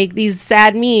while I make these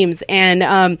sad memes,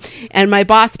 and my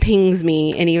boss pings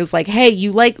me and he was like, hey,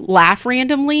 you like laugh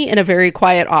randomly in a very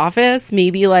quiet office,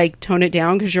 maybe like tone it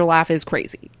down because your laugh is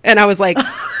crazy. And I was like,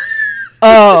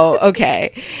 oh,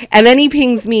 okay. And then he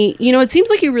pings me, you know, it seems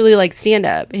like you really like stand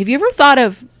up. Have you ever thought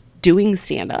of doing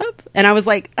stand up? And I was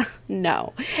like,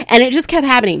 no. And it just kept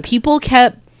happening. People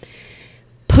kept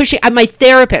pushing. My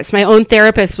own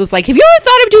therapist was like, have you ever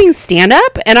thought of doing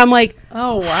stand-up? And I'm like,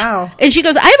 oh wow. And she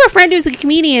goes, I have a friend who's a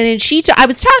comedian, and I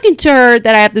was talking to her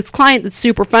that I have this client that's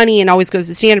super funny and always goes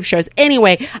to stand-up shows.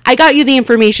 Anyway, I got you the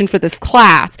information for this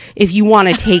class if you want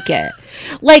to take it.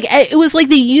 Like, it was like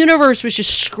the universe was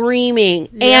just screaming,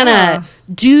 Anna,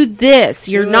 do this.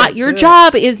 Your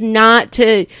job is not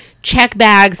to check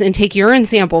bags and take urine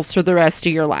samples for the rest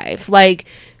of your life. Like,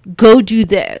 go do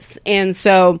this. And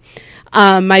so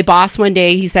my boss one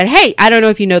day, he said, hey, I don't know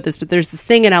if you know this, but there's this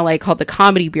thing in LA called the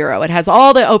Comedy Bureau. It has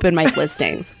all the open mic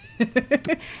listings.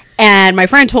 And my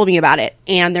friend told me about it.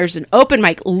 And there's an open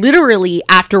mic literally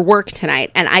after work tonight,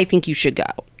 and I think you should go.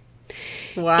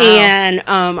 Wow. And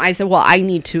I said, well, I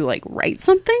need to like write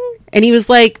something. And he was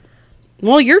like,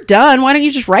 well, you're done. Why don't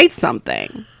you just write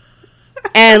something?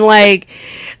 And like,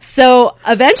 so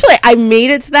eventually I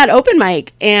made it to that open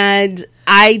mic, and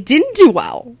I didn't do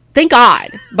well. Thank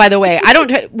God, by the way.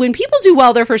 When people do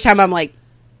well their first time, I'm like,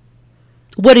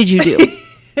 what did you do?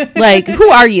 Like, who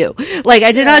are you? Like,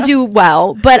 I did not do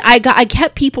well, but I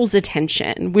kept people's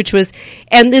attention, which was,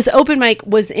 and this open mic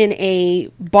was in a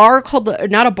bar called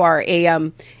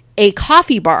a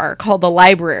coffee bar called The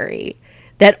Library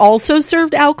that also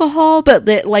served alcohol, but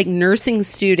that like nursing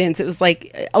students, it was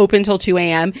like open till 2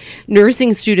 a.m.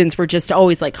 Nursing students were just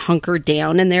always like hunkered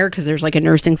down in there because there's like a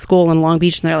nursing school in Long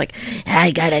Beach, and they're like, I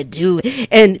gotta do it.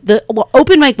 And the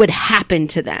open mic would happen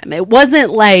to them. It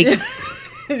wasn't like...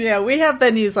 Yeah, we have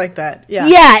venues like that.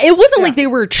 Yeah, it wasn't like they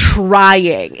were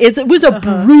trying. It was a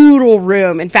brutal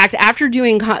room. In fact, after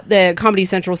doing the Comedy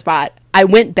Central spot, I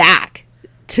went back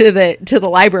to the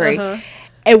library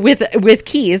and with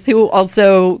Keith, who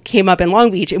also came up in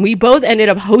Long Beach, and we both ended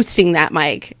up hosting that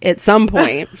mic at some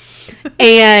point.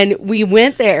 And we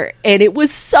went there, and it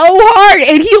was so hard.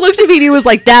 And he looked at me and he was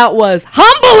like, that was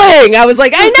humbling. I was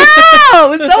like, I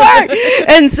know, it was so hard.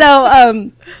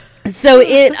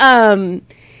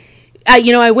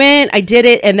 And I went, I did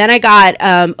it, and then I got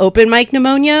open mic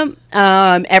pneumonia.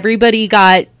 Everybody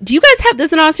got... Do you guys have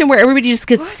this in Austin where everybody just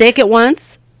gets sick at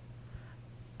once?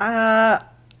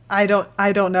 I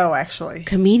don't know, actually.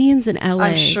 Comedians in LA...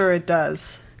 I'm sure it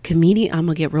does. I'm going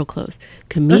to get real close.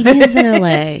 Comedians in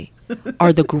LA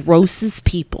are the grossest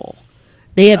people.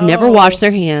 They have never washed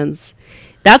their hands.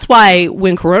 That's why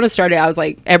when Corona started, I was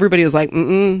like... Everybody was like,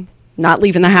 not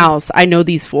leaving the house. I know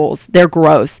these fools. They're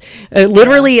gross.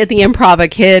 Literally at the Improv, a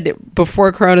kid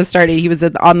before Corona started, he was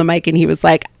on the mic and he was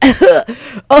like,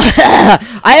 I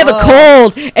have a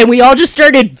cold. And we all just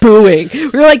started booing. We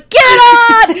were like, get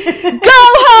up, go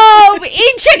home,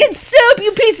 eat chicken soup,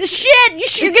 you piece of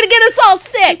shit. You're going to get us all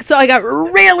sick. So I got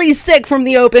really sick from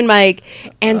the open mic.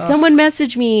 And someone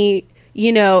messaged me,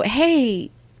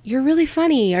 hey, you're really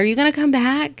funny. Are you going to come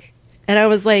back? And I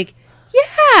was like,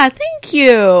 yeah, thank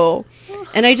you.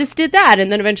 And I just did that.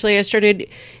 And then eventually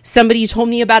somebody told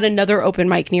me about another open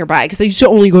mic nearby because I used to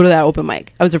only go to that open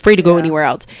mic. I was afraid to go anywhere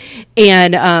else.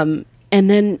 And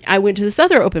then I went to this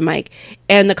other open mic,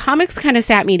 and the comics kind of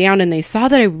sat me down, and they saw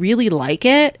that I really like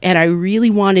it, and I really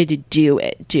wanted to do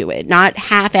it, not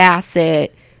half-ass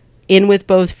it, in with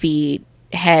both feet,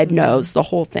 head, nose, the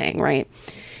whole thing, right?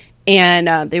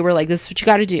 And they were like, this is what you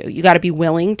got to do. You got to be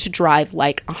willing to drive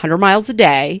like 100 miles a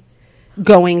day,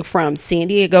 going from San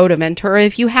Diego to Ventura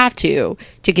if you have to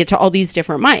get to all these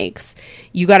different mics.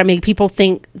 You got to make people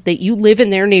think that you live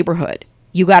in their neighborhood.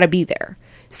 You got to be there.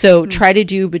 So try to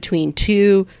do between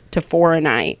 2 to 4 a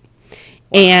night.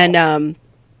 Wow.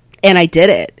 And I did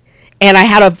it. And I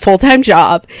had a full-time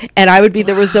job, and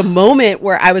there was a moment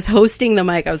where I was hosting the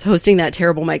mic. I was hosting that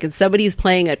terrible mic, and somebody's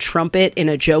playing a trumpet in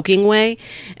a joking way,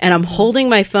 and I'm holding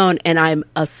my phone, and I'm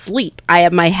asleep. I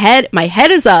have my head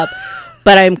is up,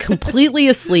 but I'm completely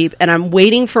asleep, and I'm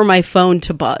waiting for my phone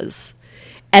to buzz.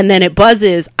 And then it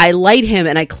buzzes, I light him,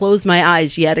 and I close my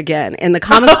eyes yet again. And the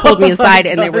comics pulled me aside,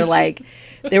 and they were like,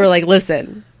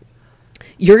 listen,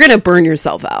 you're going to burn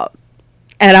yourself out.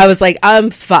 And I was like,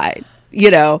 I'm fine,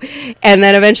 And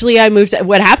then eventually I moved.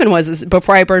 What happened was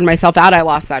before I burned myself out, I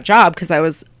lost that job because I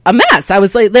was a mess. I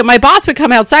was like, my boss would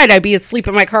come outside. I'd be asleep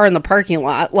in my car in the parking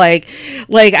lot. Like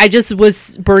I just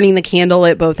was burning the candle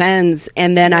at both ends.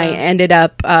 And then I ended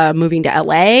up moving to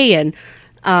LA,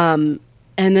 and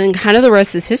then kind of the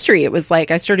rest is history. It was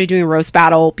like I started doing Roast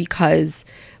Battle because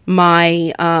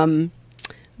my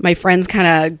friends kind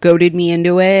of goaded me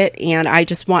into it, and I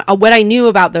just what I knew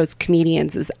about those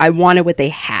comedians is I wanted what they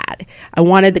had. I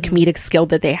wanted the comedic skill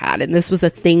that they had, and this was a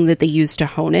thing that they used to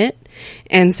hone it.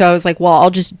 And so I was like, well,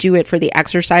 I'll just do it for the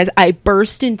exercise. I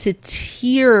burst into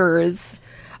tears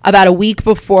about a week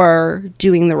before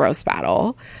doing the Roast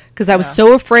Battle because I was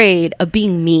so afraid of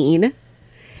being mean.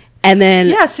 And then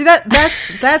see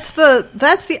that's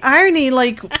the irony.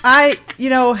 Like I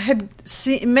had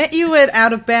met you at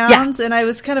Out of Bounds, and I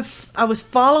was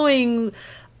following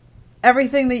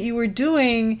everything that you were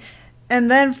doing, and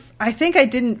then I think I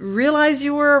didn't realize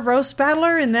you were a roast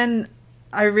battler, and then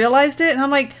I realized it, and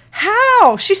I'm like,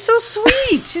 how? She's so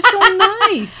sweet. She's so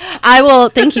nice. I will.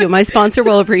 Thank you. My sponsor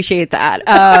will appreciate that.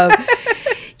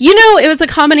 It was a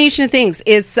combination of things.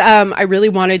 It's I really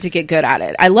wanted to get good at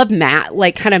it. I love kind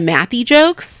of mathy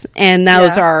jokes, and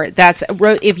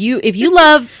if you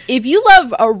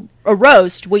love a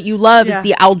roast, what you love is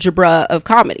the algebra of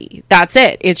comedy. That's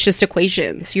it. It's just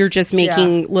equations. You're just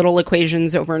making little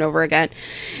equations over and over again,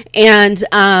 and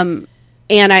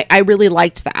I really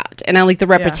liked that, and I liked the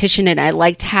repetition, and I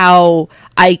liked how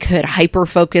I could hyper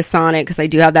focus on it because I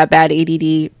do have that bad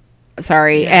ADD.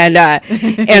 Sorry.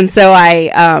 And so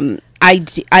I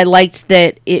liked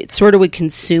that it sort of would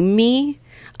consume me.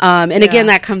 And again,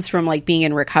 that comes from like being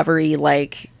in recovery.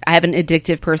 Like I have an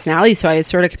addictive personality, so I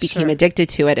sort of became addicted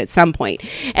to it at some point.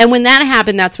 And when that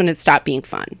happened, that's when it stopped being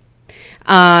fun.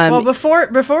 Well, before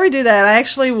we do that, I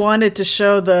actually wanted to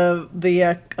show a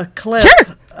clip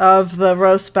of the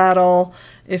Roast Battle.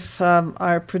 If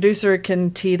our producer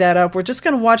can tee that up, we're just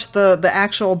going to watch the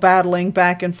actual battling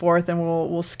back and forth, and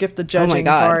we'll skip the judging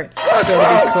part. So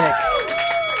it'll be quick.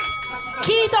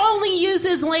 Keith only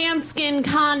uses lambskin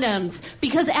condoms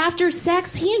because after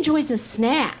sex he enjoys a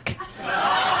snack.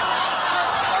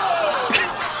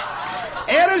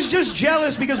 Anna's just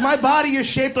jealous because my body is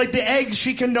shaped like the eggs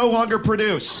she can no longer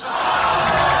produce.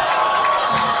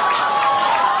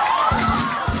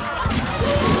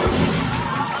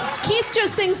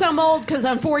 Just thinks I'm old because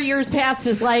I'm 4 years past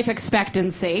his life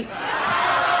expectancy. Look,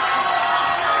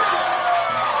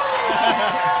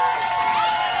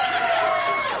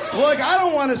 I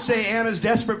don't want to say Anna's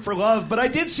desperate for love, but I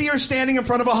did see her standing in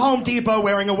front of a Home Depot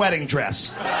wearing a wedding dress.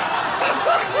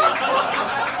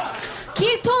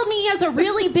 Keith told me he has a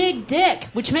really big dick,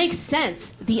 which makes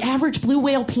sense. The average blue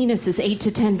whale penis is 8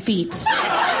 to 10 feet.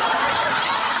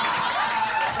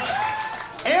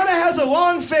 Anna has a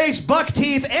long face, buck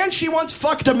teeth, and she once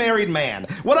fucked a married man.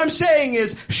 What I'm saying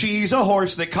is, she's a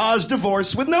horse that caused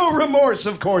divorce with no remorse,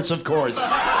 of course. Last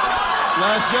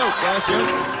joke.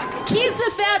 Keith's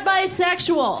a fat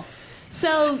bisexual.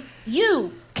 So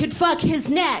you could fuck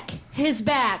his neck, his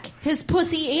back, his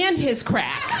pussy, and his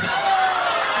crack.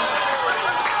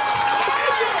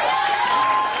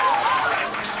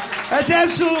 That's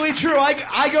absolutely true.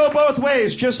 I go both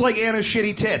ways, just like Anna's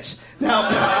shitty tits. Now,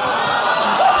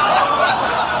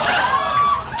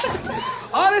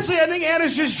 honestly, I think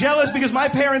Anna's just jealous because my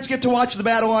parents get to watch the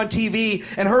battle on TV,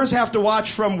 and hers have to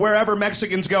watch from wherever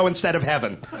Mexicans go instead of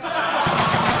heaven.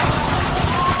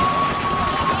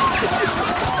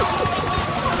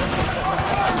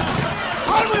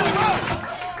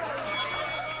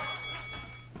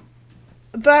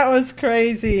 That was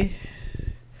crazy.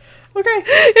 Okay.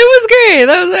 It was great.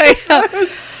 That was like,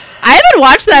 I haven't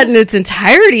watched that in its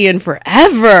entirety in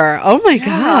forever. Oh my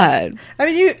God. I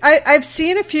mean, I've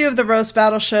seen a few of the roast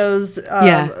battle shows.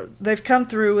 They've come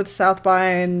through with South by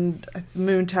and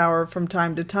Moon Tower from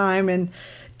time to time. And,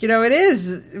 you know, it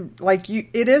is like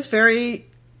it is very,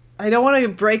 I don't want to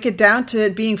break it down to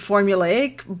it being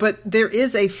formulaic, but there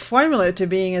is a formula to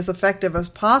being as effective as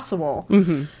possible.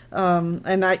 Mm-hmm.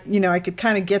 And I could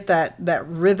kind of get that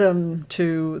rhythm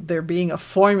to there being a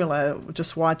formula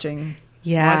just watching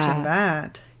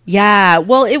that. Yeah.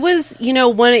 Well, it was, you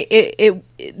know,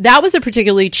 that was a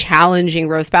particularly challenging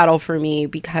roast battle for me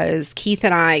because Keith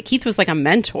was like a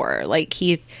mentor. Like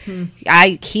Keith,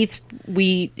 I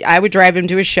would drive him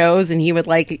to his shows and he would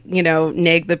like, you know,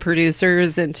 nag the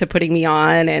producers into putting me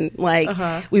on and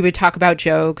like we would talk about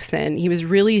jokes and he was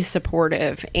really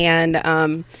supportive.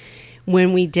 And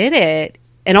when we did it,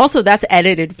 and also that's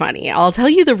edited funny. I'll tell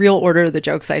you the real order of the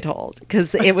jokes I told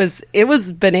because it was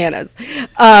bananas.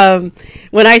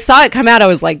 When I saw it come out, I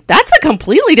was like, "That's a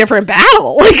completely different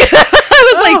battle." Like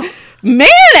I was like, "Man,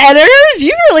 editors,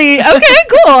 you really okay?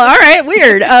 Cool, all right,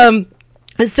 weird."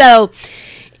 So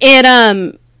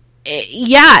it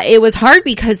was hard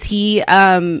because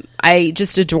I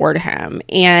just adored him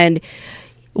and.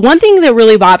 One thing that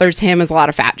really bothers him is a lot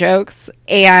of fat jokes.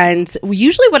 And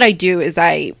usually what I do is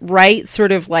I write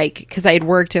sort of like, because I had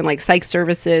worked in like psych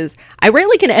services, I write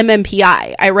like an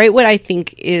MMPI. I write what I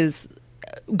think is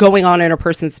going on in a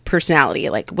person's personality.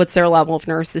 Like what's their level of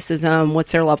narcissism?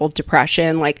 What's their level of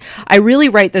depression? Like I really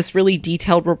write this really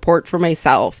detailed report for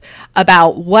myself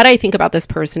about what I think about this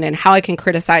person and how I can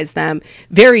criticize them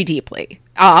very deeply.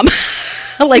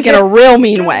 Like in a real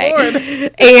mean way. Lord.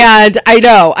 And I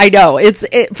know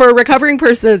for a recovering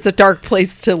person, it's a dark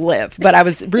place to live, but I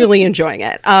was really enjoying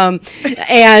it.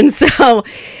 And so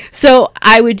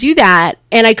I would do that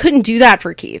and I couldn't do that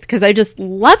for Keith because I just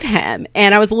love him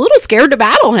and I was a little scared to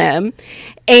battle him.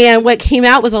 And what came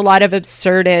out was a lot of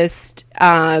absurdist,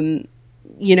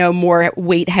 you know, more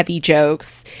weight heavy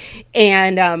jokes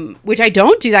and, which I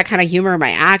don't do that kind of humor in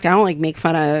my act. I don't make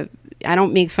fun of,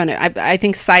 I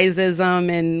think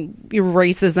sizeism and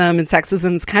racism and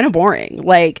sexism is kind of boring.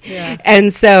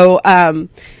 And so,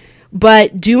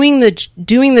 but doing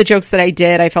the jokes that I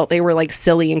did, I felt they were like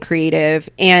silly and creative.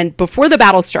 And before the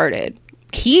battle started,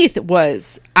 Keith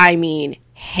was, and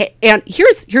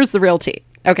here's the real tea.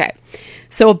 Okay.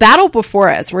 So a battle before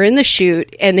us, we're in the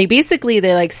shoot and they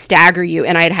like stagger you.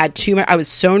 And I was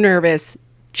so nervous.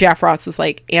 Jeff Ross was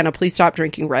like, Anna, please stop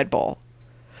drinking Red Bull.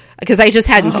 Because I just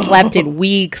hadn't slept in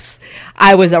weeks.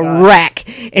 I was a wreck.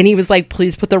 And he was like,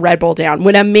 please put the Red Bull down.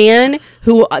 When a man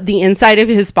who the inside of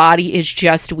his body is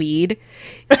just weed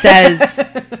says,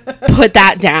 put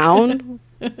that down,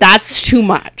 that's too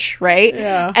much, right?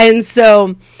 Yeah. And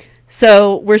so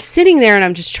we're sitting there and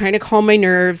I'm just trying to calm my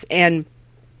nerves and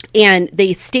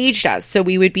they staged us. So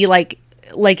we would be like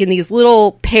in these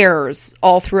little pairs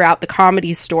all throughout the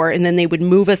Comedy Store. And then they would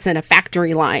move us in a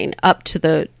factory line up to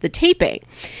the taping.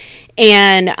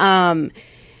 And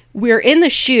we're in the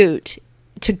shoot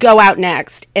to go out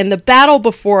next. And the battle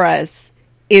before us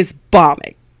is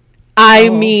bombing. I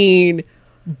mean,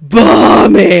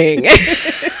 bombing.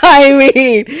 I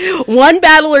mean, one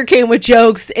battler came with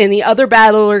jokes and the other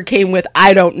battler came with,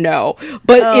 I don't know.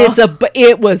 But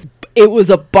it was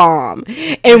a bomb.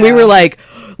 And we were like,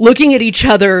 looking at each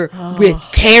other with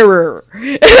terror.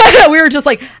 We were just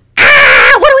like,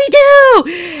 what do we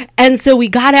do? And so we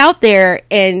got out there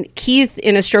and Keith,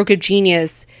 in a stroke of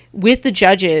genius with the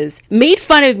judges, made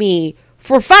fun of me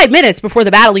for 5 minutes before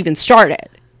the battle even started.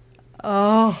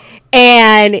 Oh.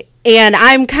 And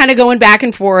I'm kind of going back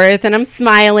and forth and I'm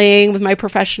smiling with my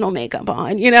professional makeup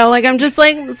on, you know, like I'm just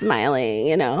like smiling,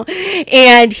 you know.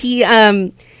 And he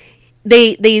had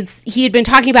been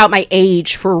talking about my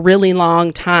age for a really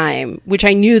long time, which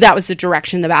I knew that was the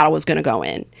direction the battle was going to go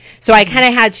in. So I kind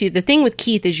of had to, the thing with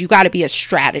Keith is you got to be a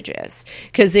strategist.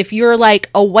 Because if you're like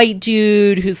a white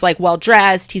dude who's like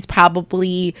well-dressed, he's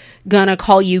probably going to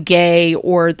call you gay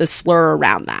or the slur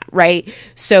around that, right?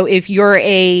 So if you're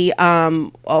a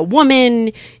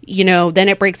woman, you know, then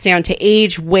it breaks down to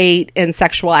age, weight, and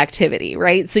sexual activity,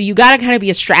 right? So you got to kind of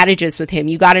be a strategist with him.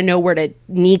 You got to know where to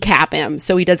kneecap him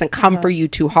so he doesn't come for you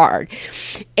too hard.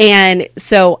 And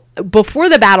so before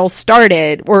the battle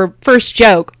started, or first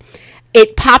joke,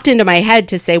 it popped into my head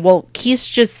to say, well, Keith's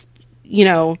just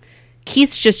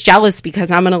jealous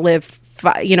because I'm going to live,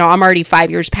 I'm already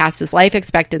 5 years past his life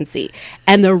expectancy.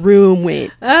 And the room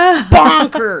went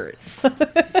bonkers.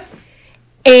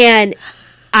 And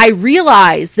I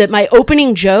realized that my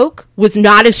opening joke was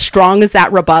not as strong as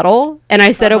that rebuttal. And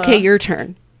I said, okay, your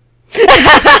turn. Because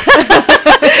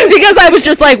I was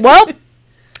just like, well,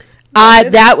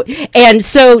 and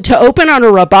so to open on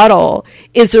a rebuttal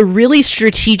is a really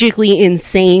strategically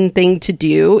insane thing to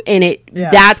do. And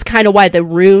that's kind of why the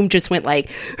room just went like,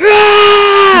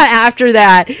 after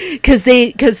that, because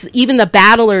even the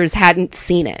battlers hadn't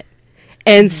seen it.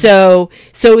 And so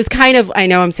it was kind of, I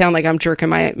know I'm sounding like I'm jerking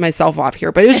myself off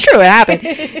here, but it was true. It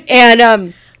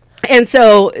happened. And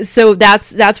so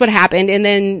that's what happened. And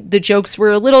then the jokes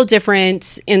were a little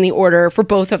different in the order for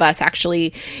both of us,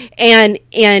 actually. And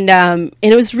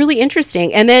it was really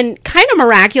interesting. And then kind of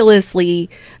miraculously,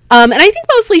 and I think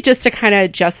mostly just to kind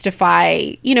of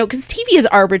justify, because TV is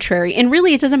arbitrary and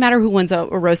really it doesn't matter who wins a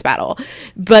roast battle,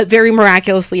 but very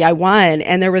miraculously I won.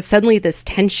 And there was suddenly this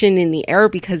tension in the air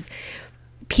because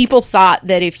people thought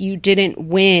that if you didn't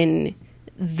win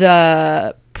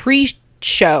the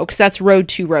pre-show, because that's Road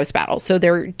to Roast Battle, so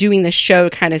they're doing the show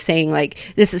kind of saying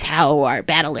like, this is how our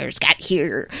battlers got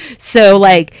here. So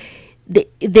like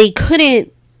they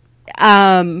couldn't,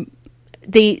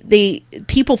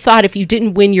 people thought if you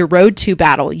didn't win your Road to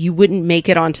battle, you wouldn't make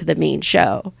it onto the main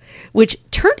show, which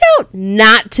turned out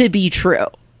not to be true,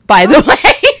 by the way.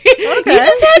 Okay. You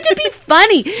just had to be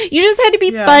funny. You just had to be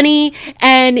funny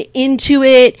and into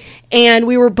it. And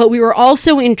we were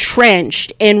also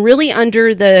entrenched and really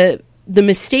under the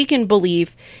mistaken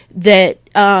belief that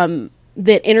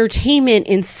that entertainment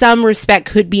in some respect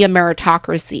could be a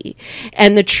meritocracy.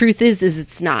 And the truth is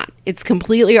it's not. It's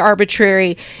completely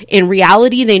arbitrary. In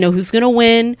reality, they know who's going to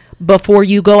win before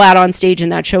you go out on stage,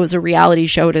 and that show is a reality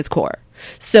show at its core.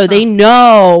 So they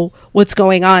know what's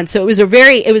going on. So it was a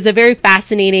very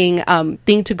fascinating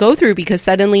thing to go through, because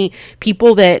suddenly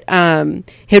people that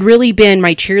had really been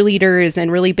my cheerleaders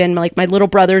and really been like my little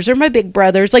brothers or my big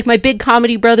brothers, like my big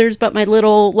comedy brothers, but my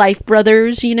little life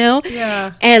brothers,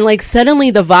 Yeah. And like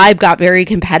suddenly the vibe got very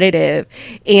competitive,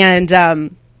 and I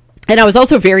was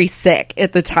also very sick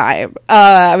at the time.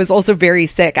 I was also very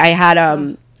sick. I had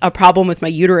a problem with my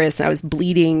uterus, and I was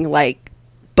bleeding like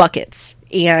buckets.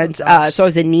 And so I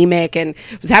was anemic and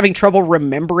was having trouble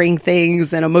remembering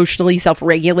things and emotionally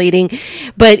self-regulating.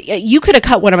 But you could have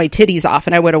cut one of my titties off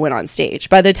and I would have went on stage.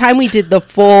 By the time we did the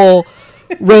full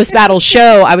roast battle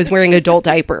show, I was wearing adult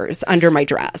diapers under my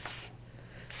dress.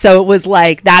 So it was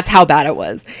like, that's how bad it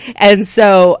was. And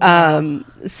so,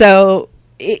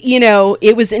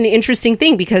 it was an interesting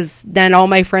thing, because then all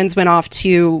my friends went off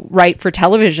to write for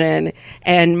television,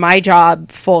 and my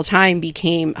job full time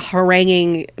became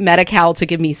haranguing Medi-Cal to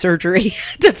give me surgery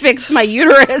to fix my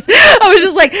uterus. I was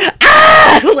just like,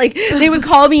 like they would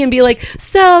call me and be like,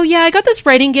 so yeah, I got this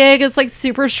writing gig. It's like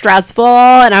super stressful.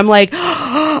 And I'm like,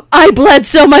 I bled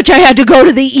so much I had to go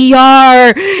to the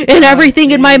ER, and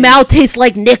everything in my mouth tastes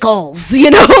like nickels,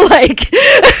 like,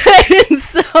 and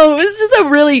so it was just a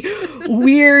really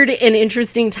weird and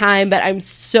interesting time, but I'm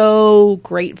so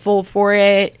grateful for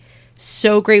it.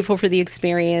 So grateful for the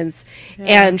experience.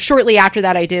 Yeah. And shortly after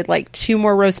that, I did like 2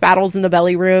 more roast battles in the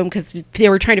belly room, because they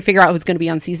were trying to figure out who was going to be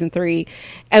on season 3.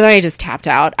 And then I just tapped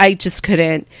out. I just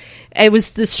couldn't. It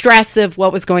was the stress of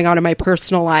what was going on in my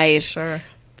personal life. Sure.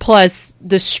 Plus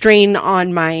the strain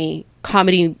on my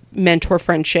comedy mentor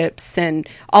friendships and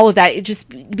all of that. It just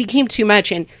became too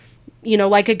much. And,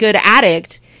 like a good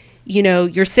addict,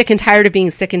 you're sick and tired of being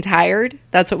sick and tired.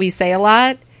 That's what we say a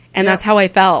lot. And that's how I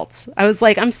felt. I was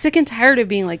like, I'm sick and tired of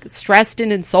being like stressed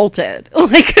and insulted.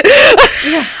 Like, like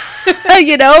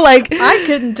I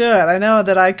couldn't do it. I know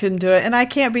that I couldn't do it. And I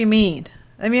can't be mean.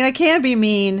 I mean, I can be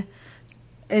mean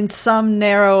in some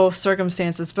narrow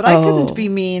circumstances, but I couldn't be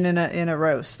mean in a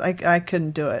roast. I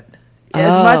couldn't do it.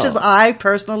 As much as I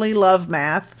personally love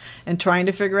math and trying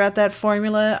to figure out that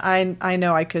formula, I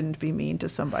know I couldn't be mean to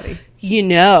somebody.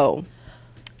 You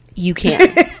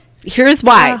can. Here's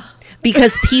why.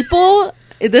 Because people,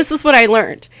 this is what I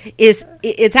learned, is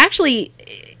it's actually,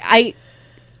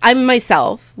 I'm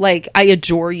myself, like, I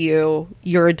adore you.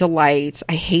 You're a delight.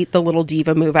 I hate the little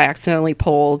diva move I accidentally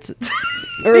pulled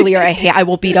earlier. I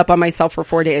will beat up on myself for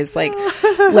 4 days. Like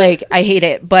I hate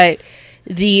it. But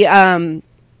the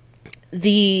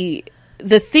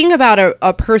thing about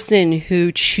a person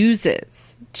who chooses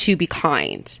to be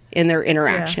kind in their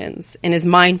interactions and is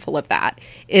mindful of that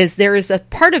is there is a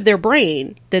part of their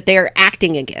brain that they are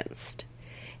acting against.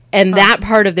 And that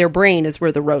part of their brain is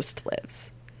where the roast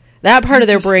lives. That part of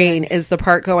their brain is the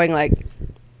part going like,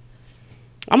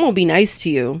 I'm going to be nice to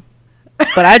you,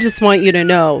 but I just want you to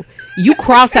know you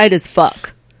cross-eyed as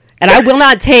fuck. And I will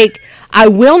not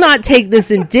take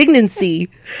this indignancy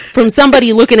from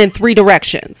somebody looking in 3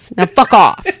 directions. Now fuck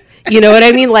off. You know what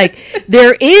I mean? Like,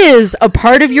 there is a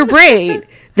part of your brain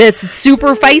that's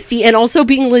super feisty, and also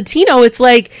being Latino, it's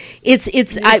like,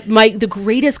 the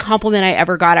greatest compliment I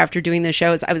ever got after doing the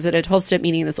show is I was at a 12-step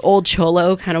meeting. This old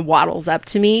cholo kind of waddles up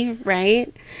to me,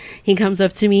 right? He comes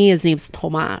up to me. His name's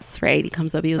Tomas, right? He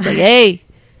comes up. He was like, hey,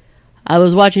 I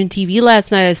was watching TV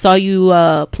last night. I saw you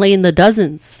playing the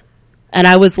dozens. And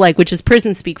I was like, which is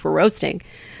prison speak for roasting.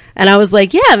 And I was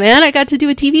like, yeah, man, I got to do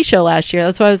a TV show last year.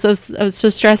 That's why I was so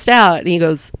stressed out. And he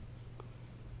goes,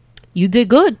 you did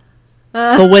good.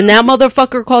 But when that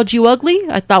motherfucker called you ugly,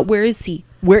 I thought, where is he?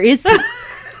 Where is he?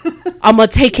 I'm going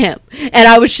to take him. And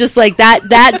I was just like,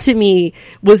 that to me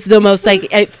was the most,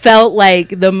 like, it felt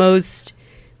like the most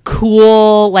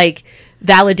cool, like,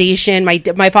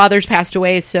 validation. My father's passed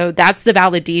away, so that's the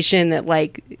validation that,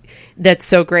 like, that's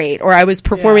so great. Or I was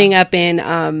performing up in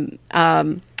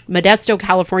Modesto,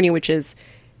 California, which is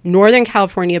Northern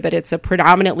California, but it's a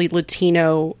predominantly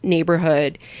Latino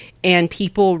neighborhood, and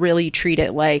people really treat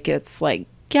it like it's like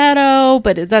ghetto,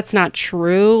 but that's not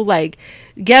true. Like,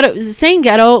 saying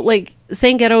ghetto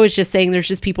is just saying there's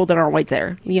just people that aren't white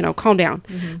there, you know, calm down.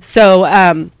 So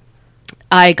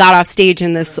I got off stage,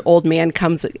 and this old man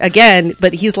comes again,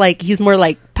 but he's more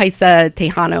like Paisa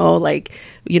Tejano, like,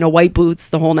 you know, white boots,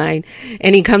 the whole nine.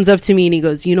 And he comes up to me and he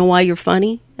goes, you know why you're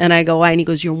funny? And I go, why? And he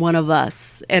goes, you're one of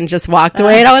us. And just walked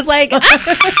away. And I was like, like, oh,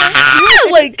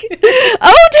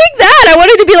 take that. I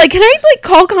wanted to be like, can I, like,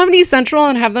 call Comedy Central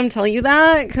and have them tell you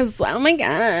that? Because, oh my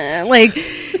God, like,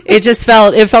 it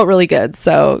felt really good.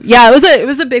 So yeah, it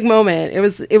was a big moment.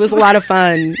 It was a lot of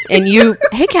fun. And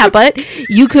hey, Cat Butt,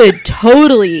 you could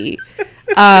totally,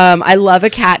 I love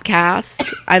a cat cast.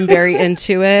 I'm very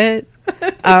into it.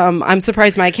 I'm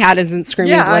surprised my cat isn't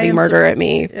screaming bloody murder at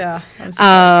me. Yeah.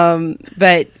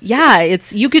 But yeah,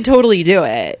 you could totally do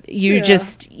it. You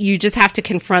just have to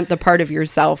confront the part of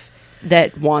yourself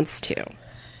that wants to.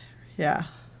 Yeah.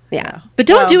 But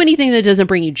don't do anything that doesn't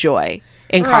bring you joy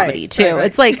in comedy too. Right.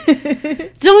 It's like,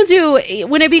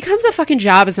 when it becomes a fucking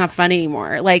job, it's not fun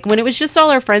anymore. Like, when it was just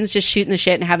all our friends just shooting the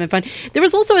shit and having fun. There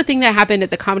was also a thing that happened at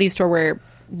the Comedy Store where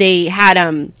they had,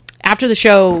 after the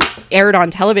show aired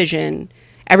on television,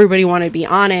 everybody wanted to be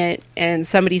on it, and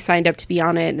somebody signed up to be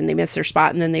on it, and they missed their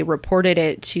spot, and then they reported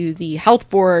it to the health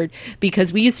board,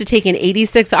 because we used to take an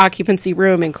 86 occupancy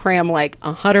room and cram like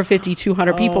 150,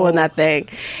 200 people in that thing.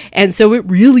 And so it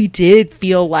really did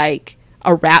feel like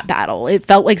a rap battle. It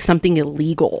felt like something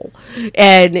illegal.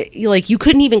 And, like, you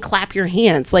couldn't even clap your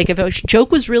hands. Like, if a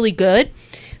joke was really good,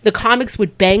 the comics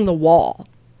would bang the wall.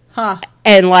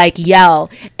 And, like,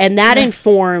 yell. And that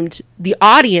informed the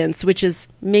audience, which is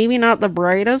maybe not the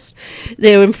brightest.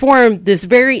 They informed this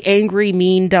very angry,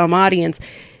 mean, dumb audience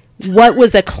what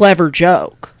was a clever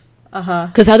joke.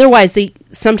 Because otherwise,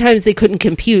 sometimes they couldn't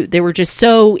compute. They were just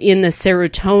so in the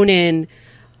serotonin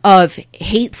of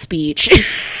hate speech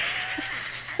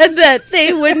that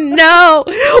they wouldn't know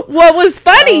what was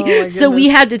funny. So we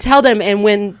had to tell them. And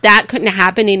when that couldn't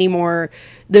happen anymore,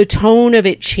 the tone of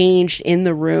it changed in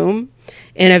the room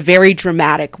in a very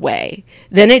dramatic way.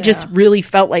 Then it just really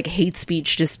felt like hate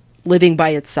speech just living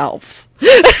by itself.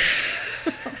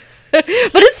 But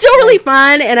it's still really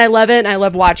fun, and I love it, and I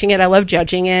love watching it. I love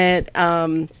judging it.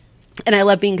 And I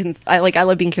love being I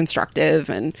love being constructive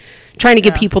and trying to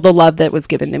give people the love that was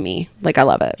given to me. Like, I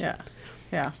love it. Yeah.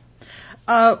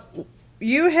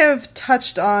 You have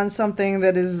touched on something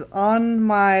that is on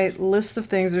my list of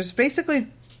things. There's basically,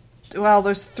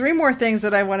 there's three more things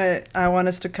that I want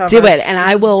us to cover. Do it, and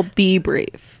I will be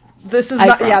brief. This is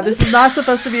not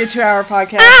supposed to be a 2-hour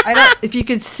podcast. If you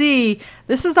could see,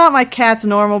 this is not my cat's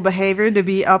normal behavior to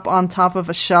be up on top of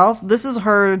a shelf. This is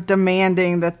her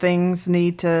demanding that things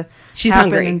need to She's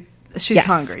happen. Hungry. She's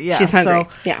hungry. Yeah, she's hungry.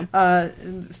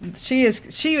 She is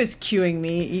cueing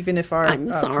me, even if our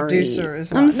producer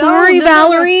is. I'm sorry,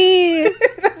 Valerie.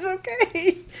 That's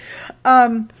okay.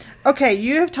 Okay,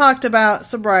 you have talked about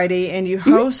sobriety, and you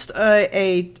host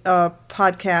a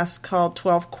podcast called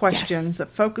 12 Questions that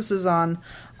focuses on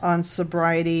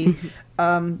sobriety.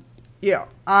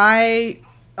 I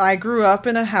grew up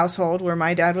in a household where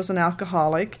my dad was an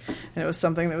alcoholic, and it was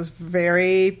something that was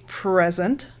very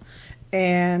present,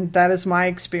 and that is my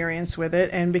experience with it.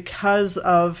 And because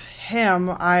of him,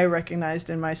 I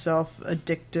recognized in myself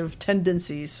addictive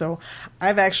tendencies. So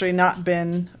I've actually not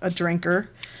been a drinker.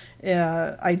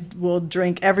 I will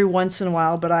drink every once in a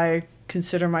while, but I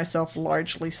consider myself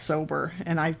largely sober,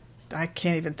 and I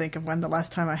can't even think of when the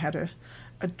last time I had a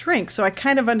drink. So I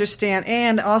kind of understand,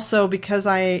 and also because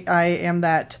I am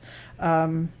that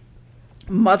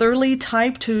motherly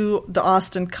type to the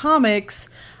Austin comics,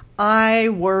 I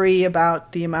worry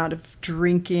about the amount of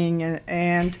drinking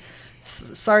and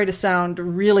sorry to sound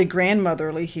really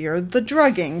grandmotherly here, the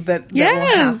drugging that will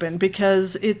happen,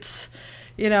 because it's,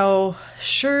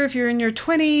 sure, if you're in your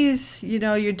 20s,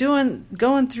 you're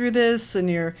going through this and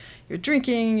you're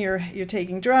drinking, you're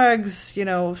taking drugs,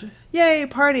 yay,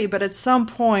 party. But at some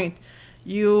point,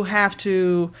 you have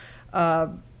to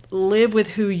live with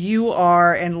who you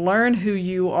are and learn who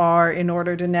you are in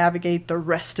order to navigate the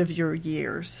rest of your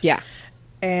years. Yeah.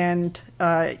 And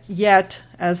yet,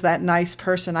 as that nice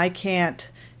person, I can't,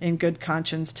 in good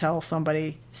conscience, tell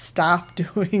somebody, stop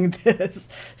doing this,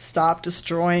 stop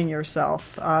destroying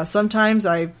yourself. Sometimes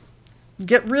I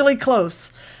get really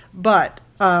close. But,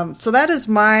 so that is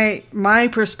my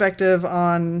perspective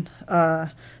on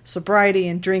sobriety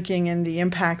and drinking and the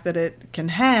impact that it can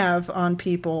have on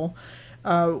people.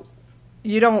 I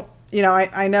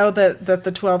know that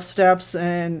the 12 steps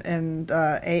and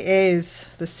AA's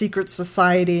the secret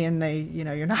society, and they,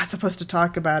 you're not supposed to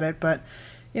talk about it, but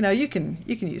you can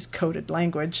use coded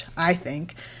language, I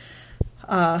think.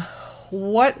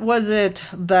 What was it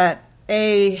that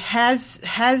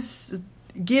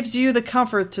gives you the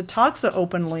comfort to talk so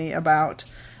openly about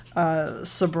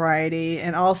sobriety,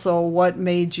 and also what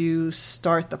made you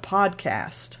start the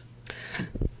podcast?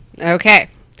 Okay.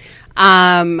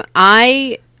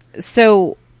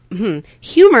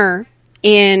 Humor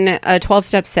in a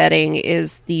 12-step setting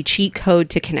is the cheat code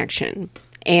to connection.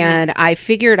 And I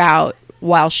figured out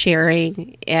while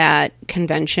sharing at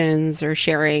conventions or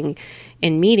sharing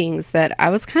in meetings that I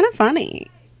was kind of funny.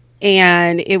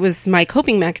 And it was my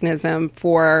coping mechanism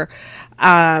for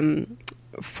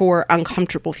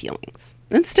uncomfortable feelings.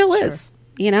 It still is,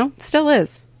 still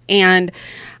is. And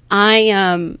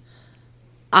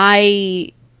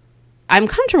I'm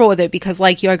comfortable with it because,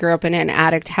 like you, I grew up in an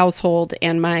addict household,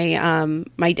 and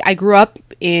I grew up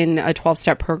in a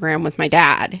 12-step program with my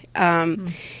dad.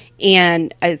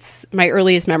 And it's my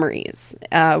earliest memories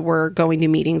were going to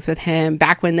meetings with him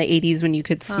back when the 80s, when you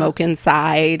could smoke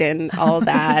inside and all of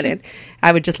that. And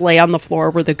I would just lay on the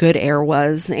floor where the good air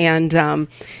was. And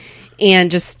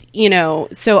just,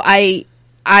 so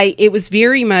it's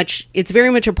very much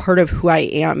a part of who I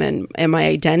am and my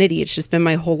identity. It's just been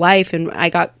my whole life. And I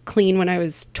got clean when I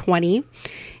was 20.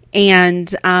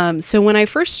 And so when I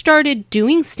first started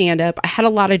doing stand-up, I had a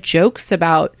lot of jokes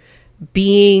about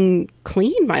being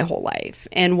clean my whole life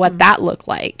and what that looked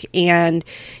like. And,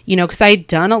 because I had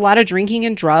done a lot of drinking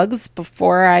and drugs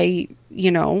before I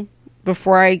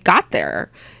got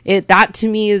there. That to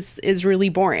me is really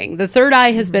boring. The third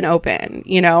eye has been open.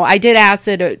 I did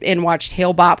acid and watched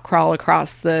Hale Bopp crawl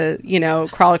across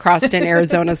an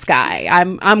Arizona sky.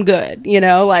 I'm good,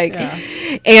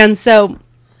 And so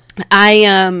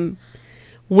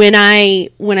when I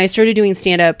started doing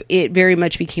stand-up, it very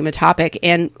much became a topic.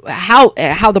 And how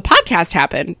the podcast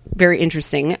happened, very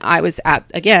interesting. I was at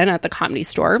the Comedy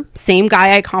Store. Same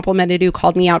guy I complimented who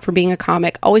called me out for being a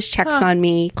comic, always checks on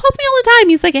me, calls me all the time.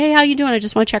 He's like, hey, how you doing? I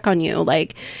just want to check on you.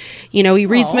 He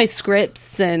reads my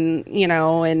scripts and,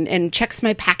 and checks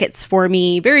my packets for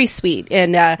me. Very sweet.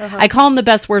 And I call him the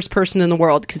best, worst person in the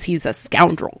world because he's a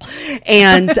scoundrel.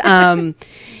 And,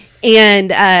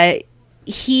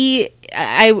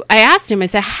 I asked him, I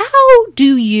said, how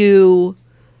do you,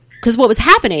 because what was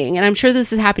happening, and I'm sure this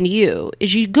has happened to you,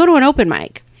 is you go to an open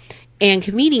mic and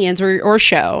comedians or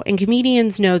show, and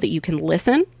comedians know that you can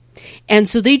listen. And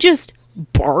so they just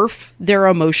barf their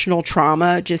emotional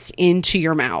trauma just into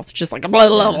your mouth, just like, blah,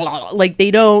 blah, blah. Like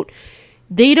they don't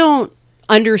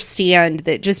understand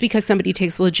that just because somebody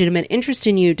takes legitimate interest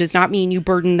in you does not mean you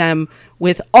burden them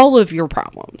with all of your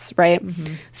problems. Right.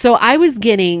 Mm-hmm. So I was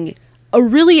getting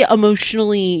really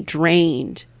emotionally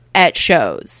drained at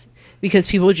shows because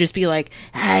people would just be like,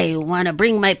 I want to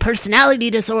bring my personality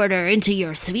disorder into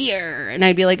your sphere. And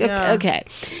I'd be like, okay.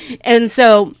 And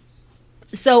so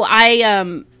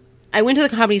I went to the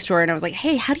Comedy Store and I was like,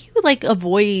 hey, how do you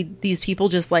avoid these people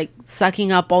just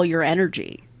sucking up all your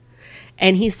energy?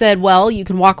 And he said, well, you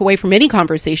can walk away from any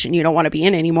conversation you don't want to be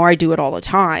in anymore. I do it all the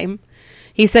time.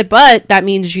 He said, but that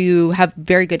means you have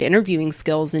very good interviewing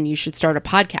skills and you should start a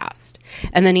podcast.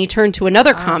 And then he turned to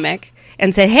another comic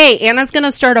and said, hey, Anna's going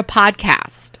to start a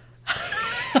podcast.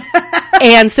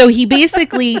 And so he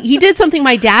did something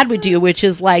my dad would do, which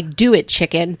is do it,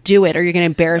 chicken, do it, or you're going to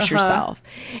embarrass yourself.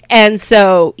 And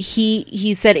so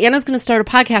he said, Anna's going to start a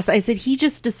podcast. I said, he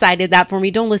just decided that for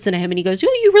me. Don't listen to him. And he goes,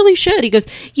 you really should. He goes,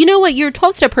 you know what? You're a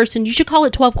 12-step person. You should call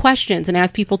it 12 questions and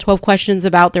ask people 12 questions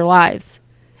about their lives.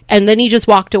 And then he just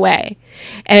walked away.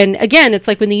 And again, it's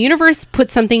like when the universe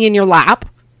puts something in your lap,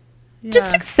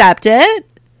 just accept it.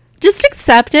 Just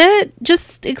accept it.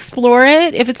 Just explore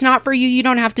it. If it's not for you, you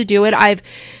don't have to do it. I've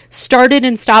started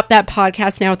and stopped that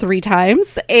podcast now 3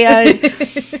 times. And,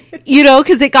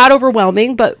 because it got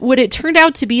overwhelming. But what it turned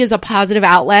out to be is a positive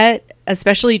outlet,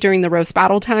 especially during the roast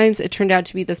battle times. It turned out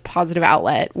to be this positive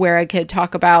outlet where I could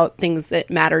talk about things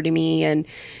that matter to me and,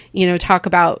 talk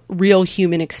about real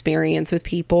human experience with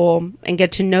people and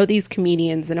get to know these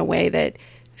comedians in a way that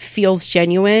feels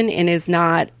genuine and is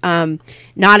not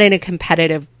in a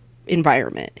competitive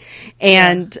environment.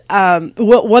 And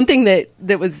one thing that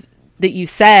you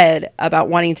said about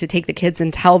wanting to take the kids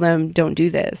and tell them don't do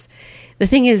this, the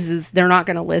thing is they're not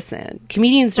going to listen.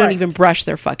 Comedians don't even brush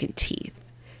their fucking teeth,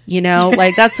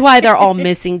 like that's why they're all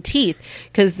missing teeth,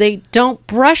 because they don't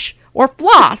brush or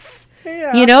floss.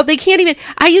 They can't even.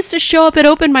 I used to show up at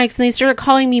open mics and they started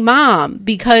calling me mom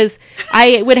because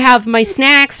I would have my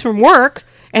snacks from work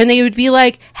and they would be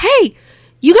like, hey,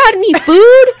 you got any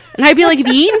food? And I'd be like, have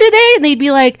you eaten today? And they'd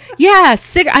be like, yeah.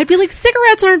 I'd be like,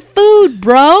 cigarettes aren't food,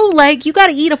 bro. Like, you got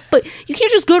to eat you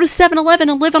can't just go to 7-Eleven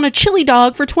and live on a chili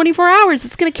dog for 24 hours.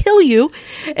 It's going to kill you.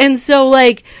 And so,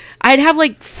 like, I'd have,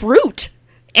 like, fruit.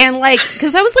 And, like,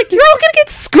 because I was like, you're all going to get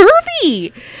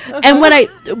scurvy. And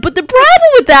but the problem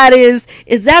with that is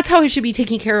that's how I should be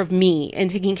taking care of me and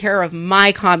taking care of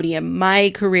my comedy and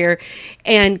my career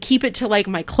and keep it to, like,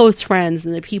 my close friends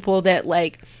and the people that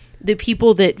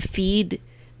feed,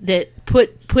 that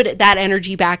put that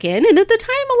energy back in. And at the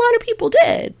time, a lot of people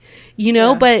did,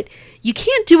 but you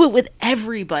can't do it with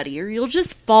everybody or you'll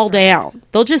just fall down.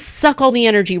 They'll just suck all the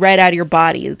energy right out of your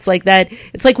body. It's like that.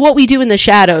 It's like what we do in the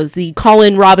shadows, the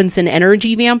Colin Robinson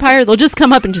energy vampire. They'll just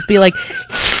come up and just be like,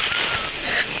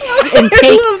 and take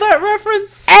I love that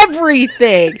reference.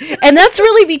 Everything. And that's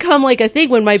really become like a thing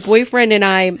when my boyfriend and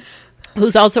I,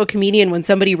 who's also a comedian, when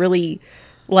somebody really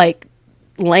like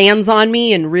lands on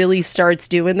me and really starts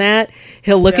doing that,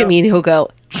 he'll look at me and he'll go,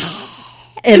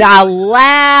 and I'll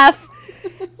laugh.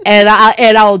 And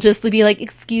I'll just be like,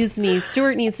 excuse me,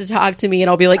 Stuart needs to talk to me. And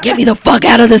I'll be like, get me the fuck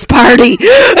out of this party.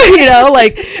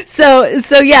 So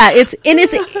yeah,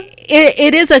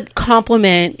 it is a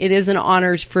compliment. It is an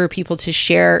honor for people to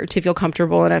share, to feel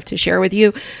comfortable enough to share with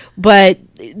you. But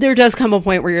there does come a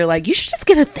point where you're like, you should just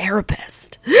get a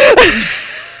therapist.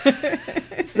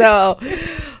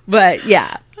 But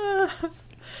yeah.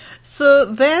 So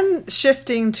then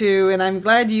shifting to, and I'm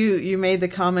glad you made the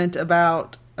comment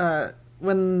about,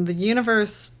 when the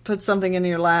universe puts something in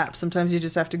your lap, sometimes you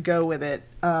just have to go with it.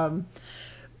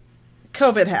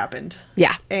 COVID happened.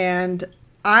 Yeah. And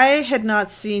I had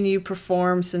not seen you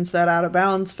perform since that Out of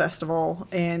Bounds festival.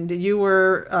 And we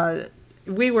were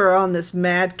on this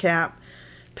madcap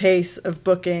pace of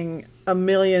booking 1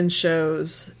 million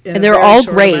shows. And they're all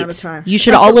great. You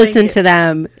should all listen to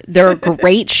them. They're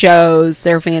great shows.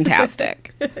 They're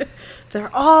fantastic. They're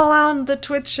all on the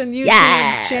Twitch and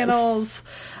YouTube channels.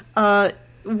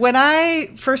 When I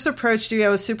first approached you, I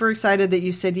was super excited that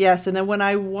you said yes. And then when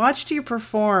I watched you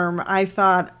perform, I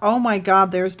thought, oh my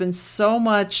God, there's been so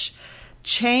much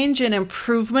change and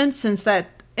improvement since that.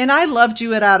 And I loved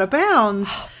you at Out of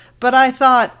Bounds, but I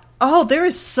thought, oh, there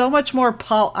is so much more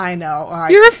I know.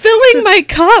 You're filling my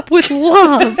cup with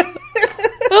love.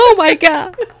 Oh my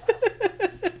God.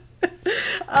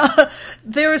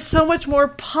 There was so much more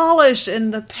polish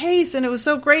in the pace, and it was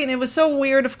so great, and it was so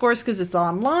weird, of course, because it's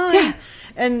online. Yeah.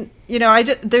 And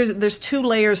there's 2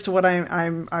 layers to what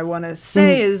I want to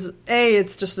say. Is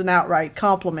it's just an outright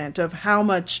compliment of how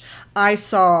much I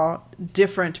saw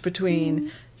different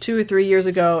between 2 or 3 years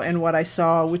ago and what I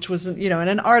saw, which was in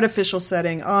an artificial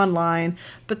setting online.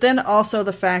 But then also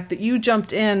the fact that you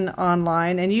jumped in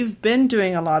online, and you've been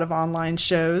doing a lot of online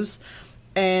shows.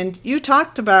 And you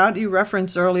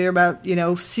referenced earlier about,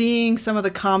 seeing some of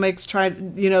the comics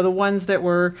the ones that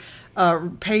were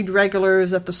paid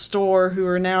regulars at the store who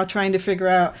are now trying to figure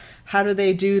out how do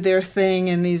they do their thing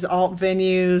in these alt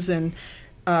venues. And,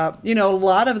 a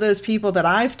lot of those people that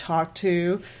I've talked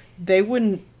to, they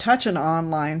wouldn't touch an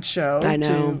online show. I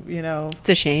know. It's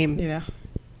a shame.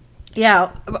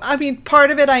 Yeah, I mean,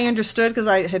 part of it I understood because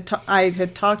I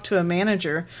had talked to a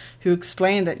manager who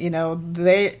explained that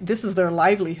this is their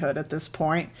livelihood at this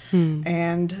point,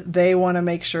 and they want to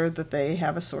make sure that they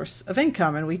have a source of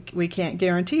income, and we can't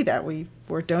guarantee that.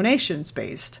 We're donations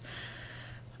based,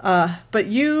 but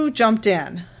you jumped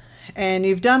in, and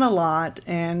you've done a lot,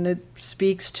 and it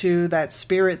speaks to that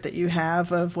spirit that you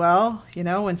have of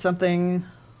when something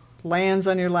lands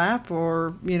on your lap,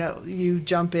 or you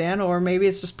jump in, or maybe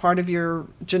it's just part of your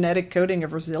genetic coding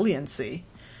of resiliency.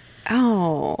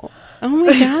 Oh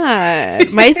my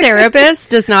God. My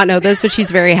therapist does not know this, but she's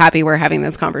very happy we're having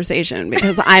this conversation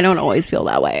because I don't always feel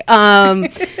that way.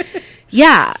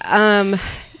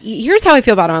 here's how I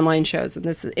feel about online shows.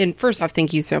 And first off,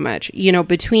 thank you so much. You know,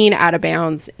 between Out of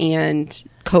Bounds and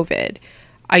COVID,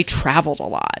 I traveled a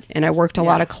lot and I worked a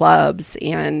lot of clubs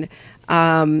and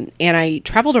I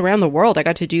traveled around the world. I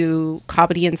got to do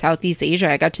comedy in Southeast Asia.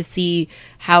 I got to see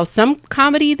how some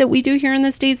comedy that we do here in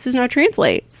the States does not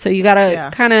translate. So you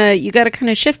gotta kind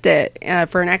of shift it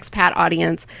for an expat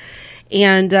audience.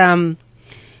 And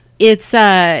it's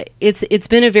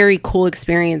been a very cool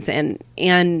experience. And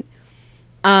even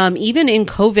in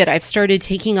COVID, I've started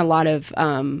taking a lot of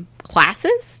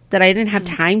classes that I didn't have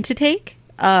time to take,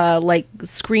 like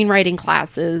screenwriting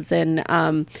classes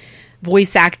and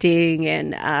voice acting.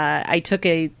 And I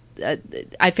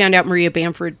found out Maria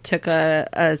Bamford took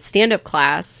a stand-up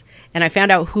class, and I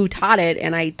found out who taught it,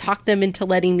 and I talked them into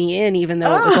letting me in, even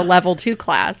though it was a level 2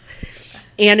 class.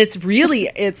 And it's really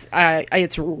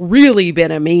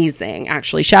been amazing,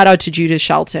 actually. Shout out to Judith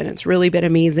Shelton. It's really been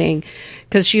amazing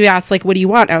because she asked, like, what do you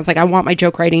want? I was like, I want my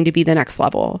joke writing to be the next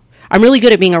level. I'm really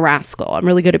good at being a rascal. I'm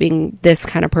really good at being this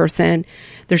kind of person.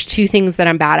 There's 2 things that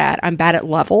I'm bad at. I'm bad at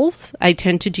levels. I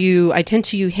tend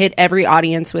to hit every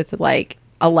audience with like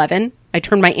 11. I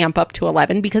turn my amp up to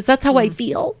 11 because that's how I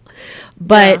feel.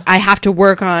 But I have to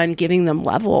work on giving them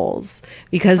levels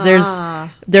because there's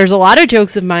a lot of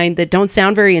jokes of mine that don't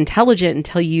sound very intelligent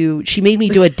until she made me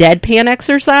do a deadpan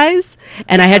exercise,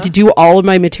 and I had to do all of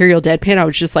my material deadpan. I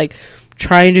was just like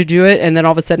trying to do it, and then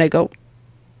all of a sudden I go,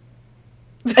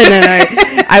 and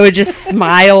then I would just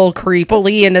smile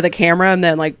creepily into the camera and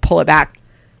then like pull it back.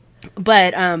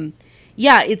 But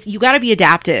you got to be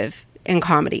adaptive in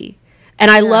comedy. And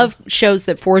I love shows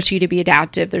that force you to be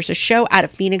adaptive. There's a show out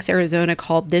of Phoenix, Arizona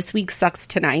called This Week Sucks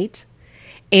Tonight.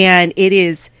 And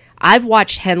I've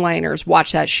watched headliners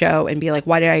watch that show and be like,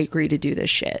 why did I agree to do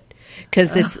this shit?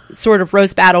 Because it's sort of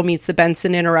Roast Battle meets the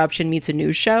Benson Interruption meets a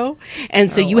news show.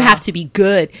 And so you have to be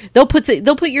good. They'll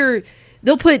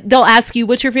ask you,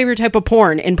 what's your favorite type of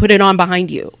porn, and put it on behind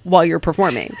you while you're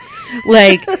performing.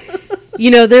 Like,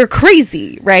 they're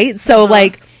crazy, right? So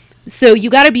so you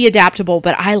got to be adaptable,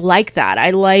 but I like that. I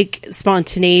like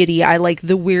spontaneity. I like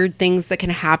the weird things that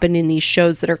can happen in these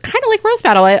shows that are kind of like Roast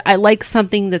Battle. I like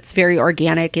something that's very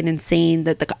organic and insane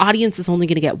that the audience is only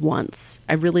going to get once.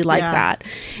 I really like that.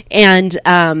 And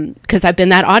because I've been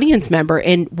that audience member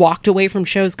and walked away from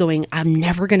shows going, I'm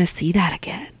never going to see that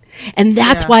again. And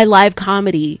that's why live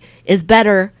comedy is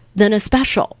better than a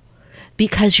special,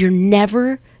 because you're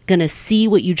never going to see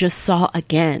what you just saw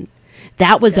again.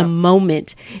 That was a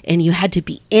moment, and you had to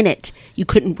be in it. You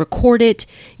couldn't record it.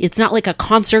 It's not like a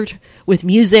concert with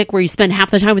music where you spend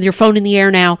half the time with your phone in the air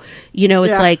now.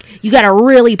 It's like you got to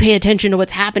really pay attention to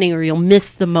what's happening or you'll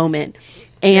miss the moment.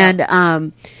 And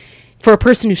for a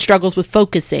person who struggles with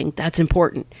focusing, that's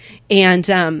important.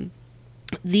 And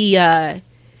the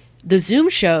Zoom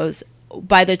shows,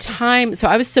 by the time... So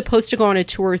I was supposed to go on a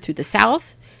tour through the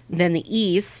South, then the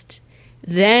East,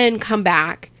 then come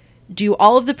back, do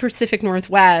all of the Pacific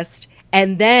Northwest,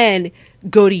 and then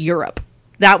go to Europe.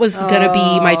 That was going to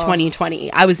be my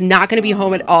 2020. I was not going to be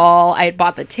home at all. I had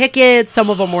bought the tickets. Some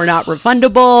of them were not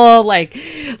refundable.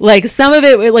 Like some of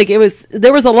it,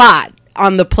 there was a lot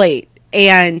on the plate.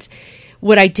 And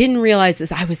what I didn't realize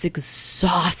is I was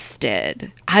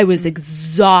exhausted.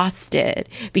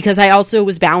 Because I also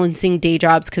was balancing day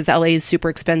jobs because LA is super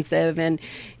expensive. And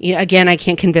again, I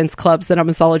can't convince clubs that I'm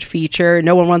a solid feature.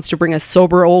 No one wants to bring a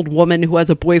sober old woman who has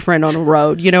a boyfriend on the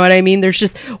road. You know what I mean? There's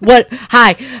just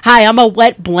hi, I'm a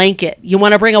wet blanket. You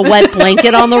want to bring a wet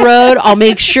blanket on the road? I'll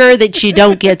make sure that you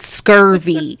don't get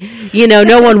scurvy.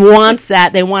 No one wants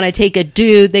that. They want to take a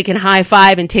dude they can high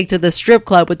five and take to the strip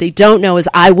club. What they don't know is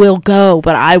I will go,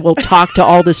 but I will talk to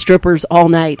all the strippers all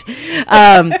night.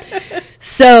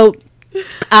 So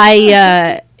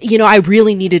I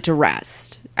really needed to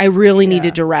rest.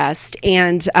 Needed to rest.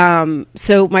 And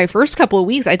so my first couple of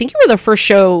weeks, I think you were the first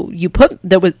show you put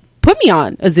me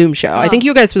on a Zoom show. I think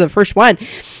you guys were the first one.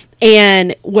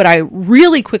 And what I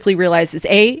really quickly realized is,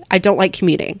 I don't like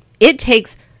commuting. It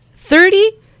takes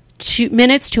 30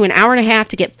 minutes to an hour and a half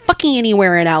to get fucking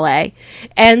anywhere in LA.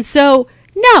 And so,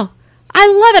 no, I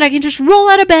love it. I can just roll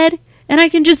out of bed and I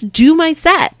can just do my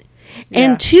set.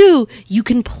 And 2, you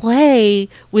can play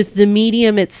with the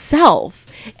medium itself.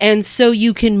 And so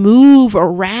you can move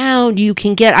around.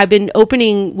 I've been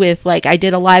opening with, I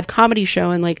did a live comedy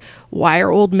show, and why are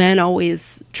old men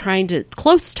always trying to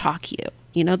close talk you?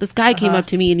 This guy came up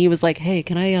to me and he was like, hey,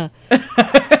 can I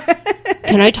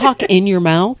talk in your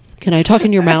mouth? Can I talk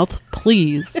in your mouth,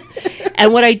 please?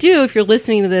 And what I do, if you're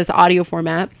listening to this audio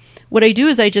format, what I do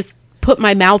is I just put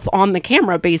my mouth on the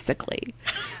camera, basically.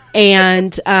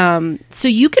 And so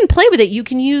you can play with it. You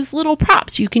can use little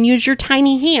props. You can use your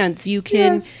tiny hands. You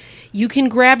can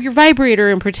grab your vibrator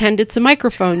and pretend it's a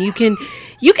microphone. You can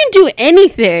do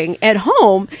anything at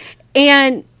home.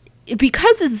 And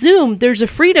because it's Zoom, there's a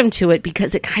freedom to it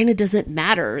because it kind of doesn't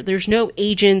matter. There's no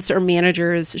agents or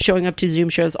managers showing up to Zoom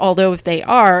shows, although if they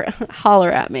are,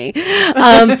 holler at me.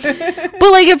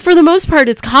 But like for the most part,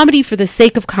 it's comedy for the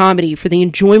sake of comedy, for the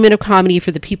enjoyment of comedy,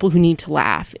 for the people who need to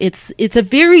laugh. It's a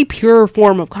very pure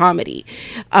form of comedy.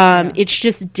 It's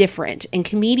just different. And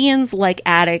comedians, like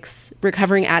addicts,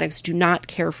 recovering addicts, do not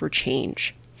care for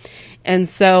change. And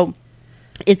so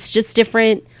it's just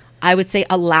different. I would say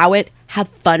allow it. Have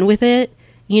fun with it.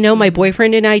 You know, my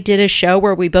boyfriend and I did a show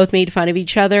where we both made fun of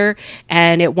each other,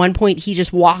 and at one point he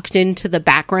just walked into the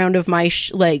background of my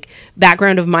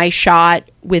shot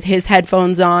with his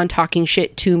headphones on, talking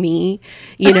shit to me.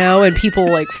 You know, and people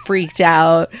like freaked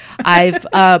out. I've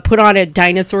put on a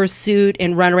dinosaur suit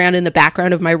and run around in the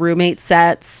background of my roommate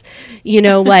sets. You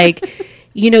know, like.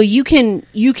 You know, you can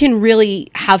really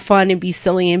have fun and be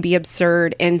silly and be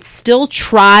absurd and still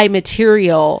try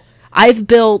material. I've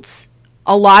built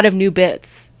a lot of new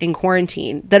bits in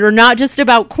quarantine that are not just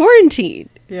about quarantine.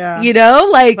 Yeah. You know,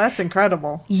 like that's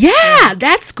incredible. Yeah,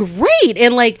 that's great.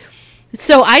 And like,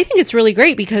 so I think it's really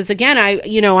great because again,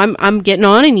 I'm getting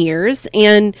on in years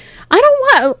and I don't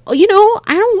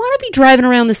want to be driving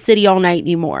around the city all night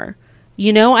anymore.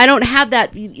 You know, I don't have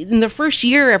that. In the first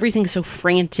year, everything's so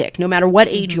frantic. No matter what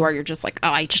age you are, you're just like, oh,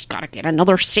 I just got to get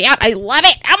another set. I love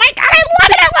it. Oh, my God, I love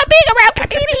it. I love being around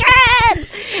comedians.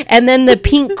 And then the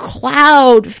pink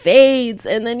cloud fades.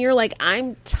 And then you're like,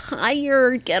 I'm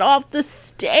tired. Get off the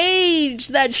stage.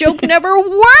 That joke never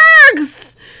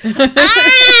works.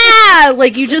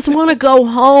 Like, you just want to go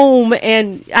home.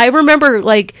 And I remember,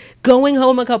 like, going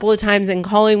home a couple of times and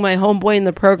calling my homeboy in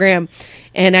the program.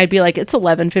 And I'd be like, it's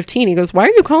 11:15. He goes, why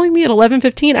are you calling me at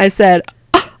 11:15? I said,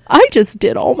 I just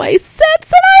did all my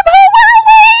sets and I'm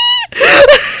home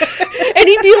early. And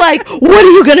he'd be like, what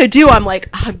are you going to do? I'm like,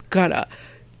 I'm going to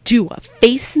do a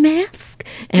face mask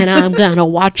and I'm going to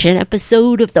watch an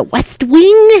episode of The West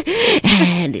Wing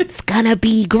and it's going to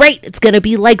be great. It's going to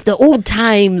be like the old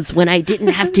times when I didn't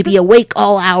have to be awake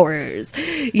all hours,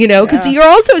 you know, because you're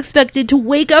also expected to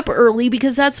wake up early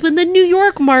because that's when the New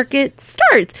York market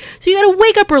starts. So you got to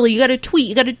wake up early. You got to tweet.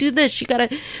 You got to do this. You got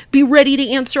to be ready to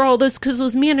answer all this because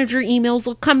those manager emails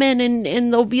will come in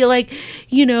and they'll be like,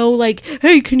 you know, like,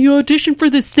 hey, can you audition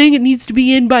for this thing? It needs to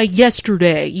be in by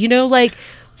yesterday. You know, like,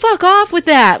 fuck off with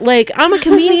that. Like, I'm a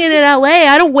comedian in LA.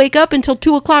 I don't wake up until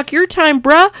 2:00 your time,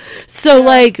 bruh. So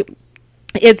like,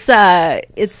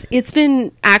 it's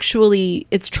been actually,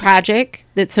 it's tragic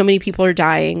that so many people are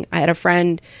dying. I've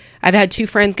had 2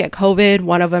 friends get COVID.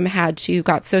 One of them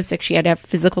got so sick she had to have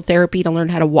physical therapy to learn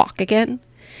how to walk again.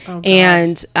 Oh,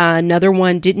 and another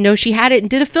one didn't know she had it and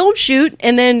did a film shoot.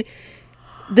 And then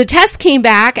the test came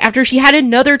back after she had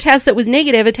another test that was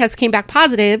negative. A test came back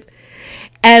positive.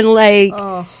 And like,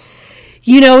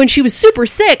 you know, and she was super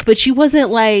sick, but she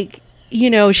wasn't like,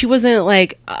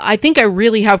 I think I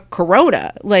really have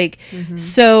corona. Like,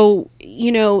 so,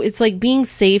 you know, it's like being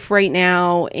safe right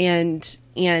now and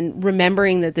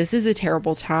remembering that this is a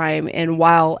terrible time. And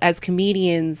while as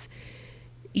comedians,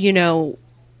 you know,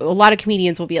 a lot of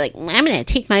comedians will be like, I'm going to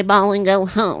take my ball and go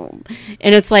home.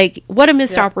 And it's like, what a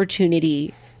missed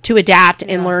opportunity to adapt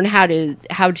and learn how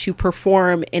to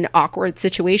perform in awkward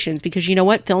situations, because you know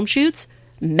what? Film shoots,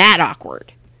 mad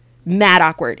awkward.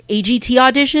 AGT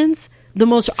auditions, the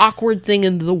most awkward thing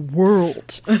in the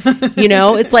world. You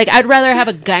know, it's like, I'd rather have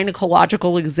a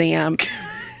gynecological exam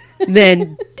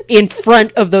than in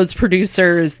front of those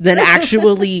producers than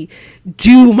actually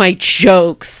do my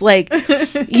jokes. Like,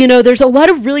 you know, there's a lot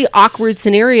of really awkward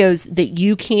scenarios that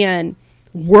you can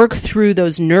work through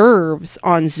those nerves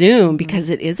on Zoom because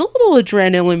it is a little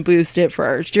adrenaline boost at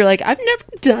first. You're like, I've never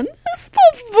done this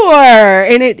before.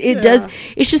 And it does,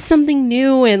 it's just something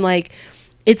new. And like,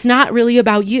 it's not really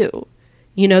about you.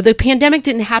 You know, the pandemic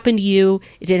didn't happen to you.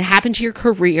 It didn't happen to your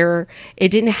career. It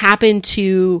didn't happen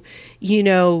to, you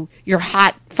know, your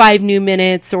hot 5 new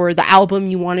minutes or the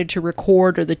album you wanted to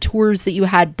record or the tours that you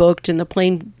had booked and the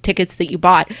plane tickets that you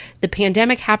bought. The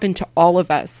pandemic happened to all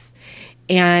of us.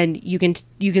 And you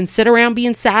can sit around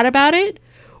being sad about it,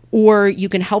 or you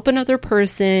can help another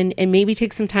person and maybe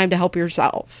take some time to help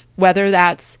yourself, whether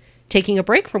that's taking a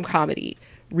break from comedy,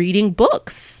 reading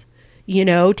books, you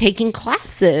know, taking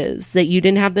classes that you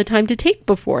didn't have the time to take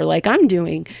before, like I'm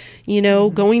doing, you know,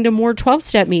 going to more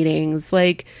 12-step meetings,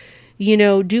 like, you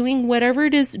know, doing whatever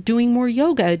it is, doing more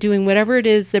yoga, doing whatever it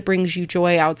is that brings you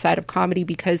joy outside of comedy,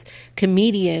 because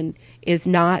comedian is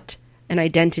not an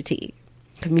identity.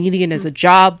 Comedian is a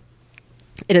job.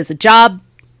 It is a job.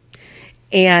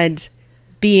 And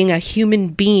being a human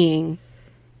being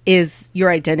is your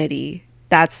identity.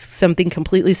 That's something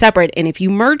completely separate. And if you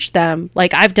merge them,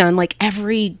 like I've done, like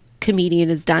every comedian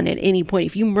has done at any point,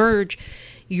 if you merge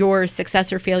your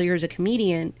success or failure as a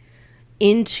comedian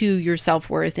into your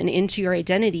self-worth and into your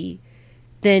identity,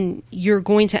 then you're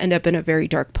going to end up in a very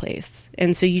dark place.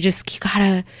 And so you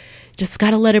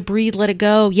gotta let it breathe, let it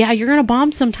go. Yeah, you're gonna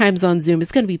bomb sometimes on Zoom.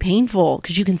 It's gonna be painful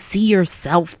because you can see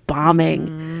yourself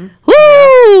bombing.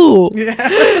 Woo!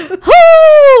 Yeah.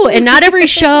 Woo! And not every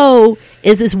show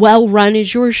is as well run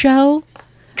as your show.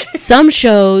 Some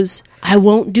shows I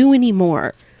won't do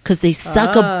anymore because they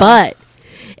suck a butt.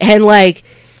 And like,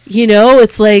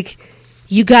 it's like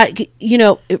you got,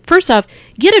 first off,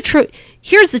 get a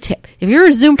here's the tip. If you're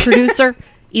a Zoom producer,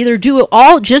 either do it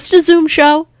all, just a Zoom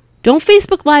show. Don't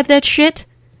Facebook Live that shit.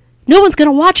 No one's going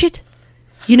to watch it.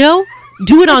 Do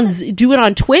it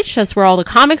on Twitch. That's where all the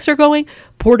comics are going.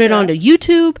 Port it onto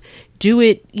YouTube. Do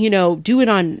it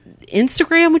on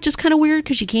Instagram, which is kind of weird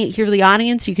because you can't hear the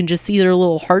audience. You can just see their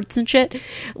little hearts and shit.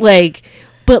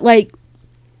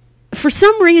 For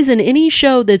some reason, any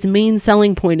show that's main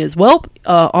selling point is,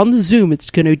 on the Zoom, it's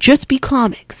going to just be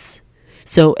comics.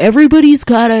 So everybody's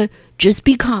got to just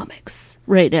be comics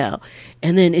right now.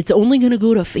 And then it's only going to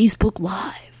go to Facebook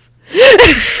Live.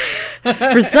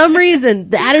 For some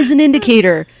reason, that is an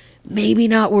indicator. Maybe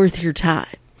not worth your time.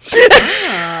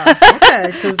 Okay,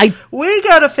 because we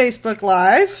go to Facebook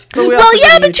Live. But we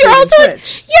but you're also...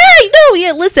 Twitch.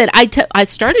 Listen, I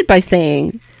started by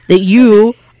saying that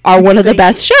you are one of the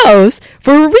best shows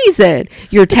for a reason.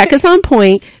 Your tech is on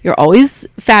point. You're always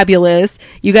fabulous.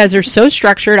 You guys are so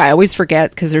structured. I always forget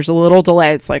because there's a little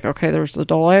delay. It's like, okay, there's a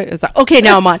delay. It's like, okay,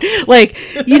 now I'm on. You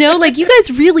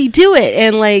guys really do it.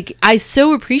 And I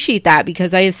so appreciate that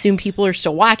because I assume people are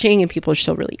still watching and people are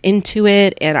still really into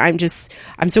it. And I'm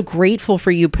so grateful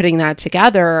for you putting that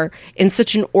together in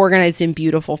such an organized and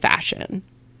beautiful fashion.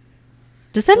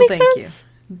 Does that make sense?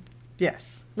 You.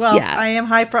 Yes. Well, yeah. I am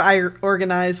hyper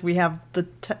organized. We have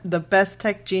the best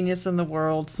tech genius in the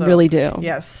world. So really do.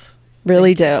 Yes.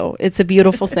 Really do. It's a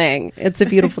beautiful thing. It's a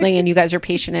beautiful thing. And you guys are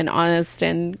patient and honest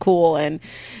and cool. And,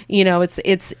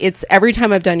 it's every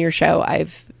time I've done your show,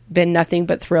 I've been nothing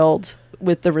but thrilled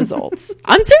with the results.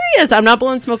 I'm serious. I'm not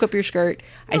blowing smoke up your skirt.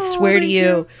 I swear to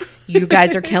you, you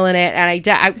guys are killing it. And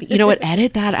I you know what?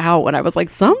 Edit that out when I was like,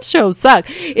 some shows suck.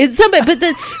 But here's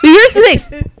the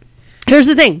thing. Here's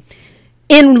the thing.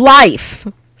 In life,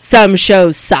 some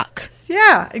shows suck.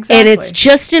 Yeah, exactly. And it's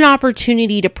just an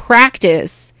opportunity to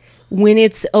practice when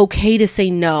it's okay to say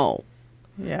no.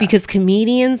 Yeah. Because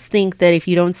comedians think that if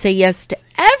you don't say yes to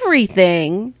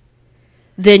everything,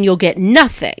 then you'll get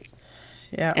nothing.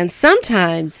 Yeah. And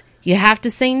sometimes you have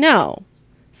to say no.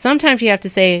 Sometimes you have to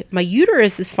say, my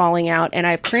uterus is falling out and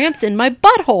I have cramps in my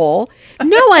butthole.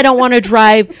 No, I don't want to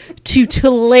drive to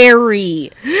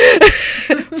Tulare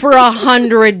for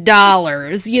 $100.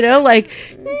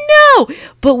 No.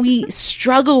 But we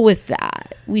struggle with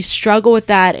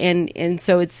that. And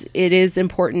so it is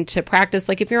important to practice.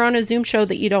 Like if you're on a Zoom show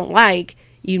that you don't like,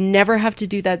 you never have to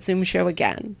do that Zoom show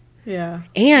again. Yeah.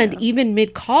 And even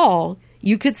mid-call,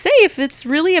 you could say if it's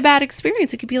really a bad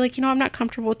experience, it could be like, I'm not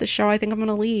comfortable with the show. I think I'm going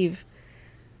to leave.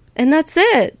 And that's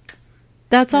it.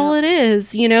 That's all it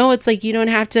is. It's like you don't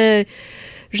have to,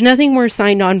 there's nothing we're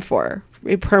signed on for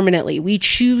permanently. We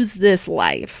choose this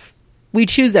life. We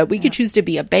choose that. We could choose to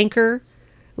be a banker.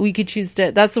 We could choose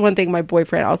to, that's the one thing my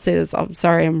boyfriend, I'll say this, I'm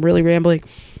sorry, I'm really rambling.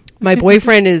 My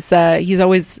boyfriend is, he's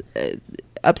always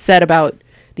upset about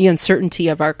the uncertainty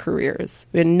of our careers.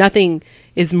 And nothing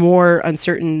is more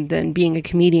uncertain than being a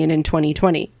comedian in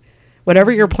 2020.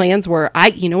 Whatever your plans were, I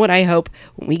hope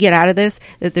when we get out of this,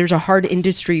 that there's a hard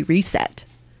industry reset.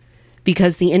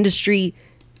 Because the industry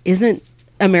isn't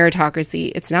a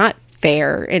meritocracy. It's not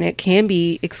fair, and it can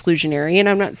be exclusionary. And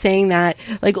I'm not saying that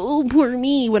like, oh, poor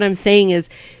me. What I'm saying is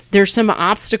there's some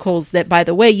obstacles that, by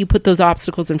the way, you put those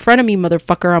obstacles in front of me,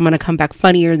 motherfucker, I'm going to come back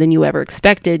funnier than you ever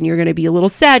expected. And you're going to be a little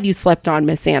sad you slept on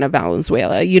Miss Anna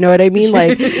Valenzuela. You know what I mean?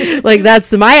 Like, like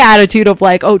that's my attitude of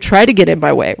like, oh, try to get in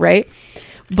my way. Right.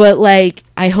 But like,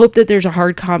 I hope that there's a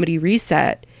hard comedy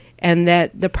reset and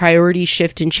that the priorities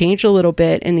shift and change a little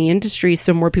bit in the industry.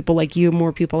 So more people like you,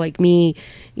 more people like me,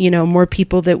 more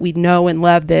people that we know and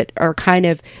love that are kind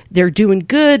of, they're doing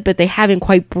good, but they haven't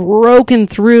quite broken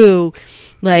through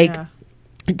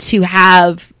to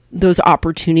have those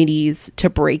opportunities to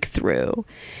break through.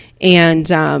 And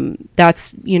that's,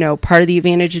 part of the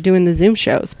advantage of doing the Zoom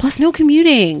shows. Plus no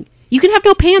commuting. You can have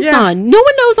no pants on. No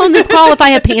one knows on this call if I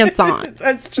have pants on.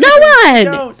 That's true. No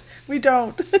one. We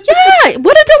don't. Yeah,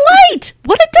 what a delight!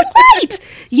 What a delight!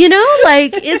 You know,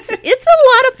 like it's a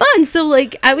lot of fun. So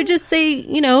like I would just say,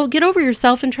 you know, get over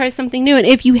yourself and try something new. And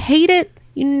if you hate it,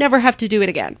 you never have to do it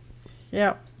again.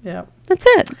 Yeah. That's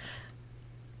it.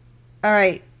 All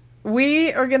right.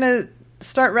 We are going to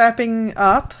start wrapping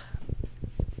up.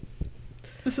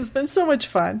 This has been so much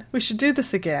fun. We should do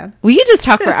this again. We could just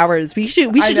talk for hours. We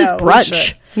should just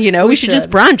brunch. You know, we should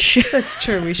just brunch. That's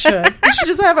true. We should. We should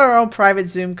just have our own private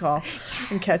Zoom call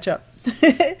and catch up.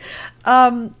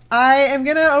 I am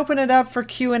going to open it up for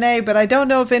Q&A, but I don't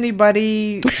know if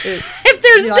anybody if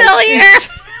they're still here.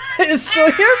 Is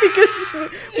still here because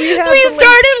we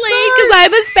started late because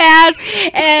I'm a spaz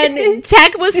and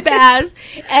Tech was spaz.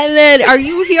 And then are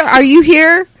you here? Are you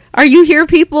here? Are you here,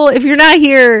 people? If you're not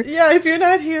here. Yeah, if you're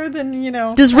not here, then, you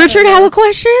know. Does Richard have a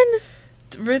question?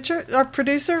 Richard, our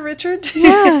producer, Richard? Do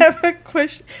Yeah. you have a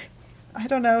question? I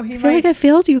don't know. I feel like I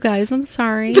failed you guys. I'm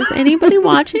sorry. Is anybody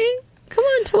watching? Come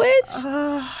on, Twitch.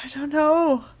 I don't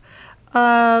know.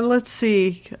 Let's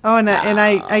see. Oh, and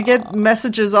I get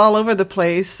messages all over the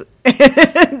place,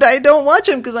 and I don't watch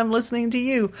them because I'm listening to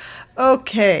you.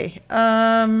 Okay.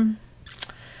 All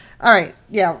right.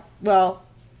 Yeah. Well,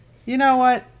 you know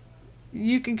what?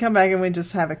 You can come back and we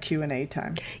just have a Q&A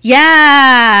time.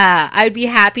 Yeah, I'd be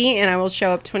happy, and I will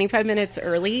show up 25 minutes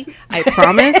early. I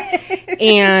promise.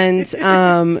 and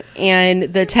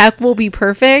the tech will be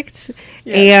perfect.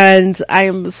 Yeah. And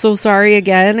I'm so sorry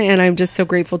again, and I'm just so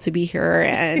grateful to be here.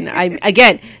 And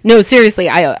seriously,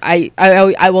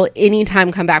 I will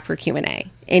anytime come back for Q&A.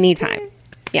 Anytime.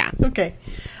 Yeah. Okay.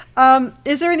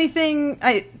 Is there anything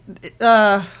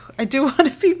I do want to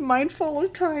be mindful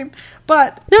of time,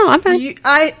 but no, I'm fine.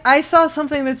 I saw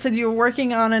something that said you were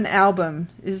working on an album.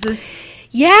 Is this?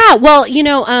 Yeah, well, you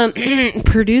know,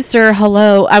 producer,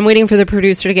 hello. I'm waiting for the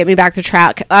producer to get me back to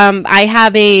track. I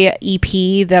have a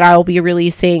EP that I'll be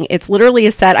releasing. It's literally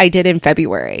a set I did in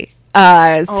February.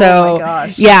 Oh my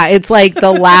gosh. Yeah, it's like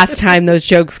the last time those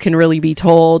jokes can really be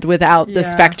told without the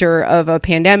specter of a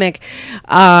pandemic.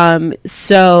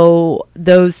 So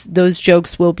those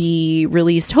jokes will be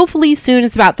released hopefully soon.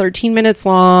 It's about 13 minutes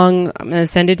long. I'm going to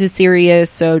send it to Sirius.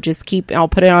 So just I'll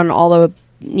put it on all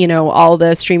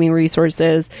the streaming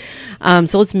resources.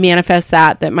 So let's manifest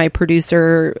that my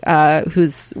producer,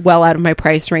 who's well out of my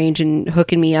price range and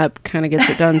hooking me up, kind of gets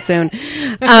it done soon.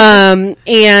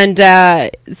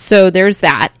 So there's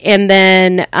that. And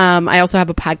then I also have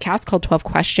a podcast called 12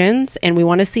 Questions, and we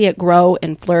want to see it grow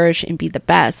and flourish and be the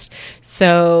best.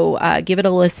 So give it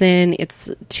a listen.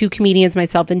 It's two comedians,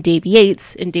 myself and Dave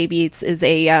Yates. And Dave Yates is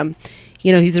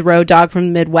he's a road dog from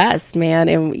the Midwest, man.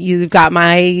 And you've got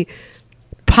my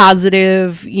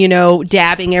positive,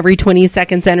 dabbing every 20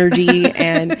 seconds energy,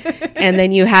 and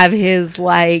then you have his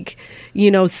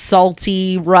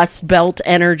salty Rust Belt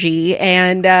energy,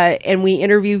 and we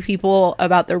interview people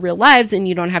about their real lives, and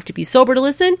you don't have to be sober to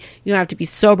listen, you don't have to be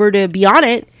sober to be on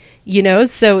it,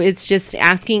 so it's just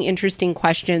asking interesting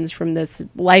questions from this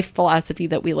life philosophy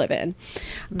that we live in.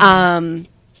 So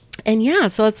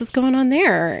that's what's going on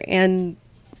there, and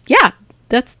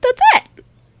that's it.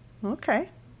 Okay.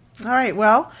 All right.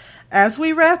 Well, as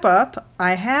we wrap up,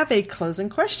 I have a closing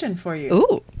question for you.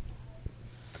 Ooh.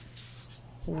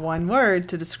 One word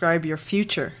to describe your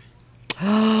future.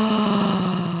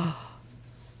 Not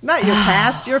your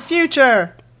past, your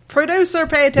future. Producer,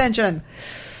 pay attention.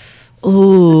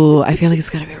 Ooh, I feel like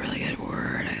it's going to be a really good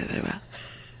word.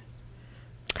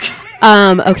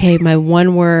 Okay, my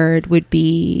one word would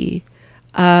be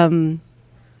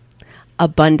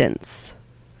abundance.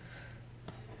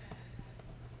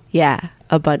 Yeah,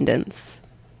 abundance.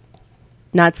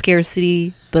 Not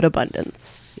scarcity, but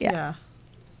abundance. Yeah.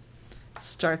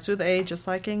 Starts with A, just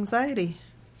like anxiety.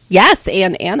 Yes,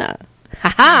 and Anna.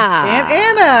 Ha-ha. And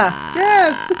Anna.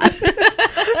 Yes.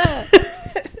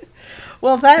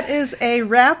 Well, that is a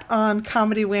wrap on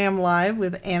Comedy Wham Live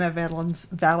with Anna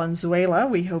Valenzuela.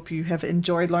 We hope you have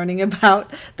enjoyed learning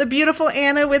about the beautiful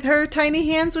Anna with her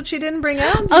tiny hands, which she didn't bring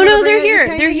out. Oh, no, they're here.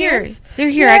 They're here. They're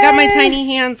here. Yay. I got my tiny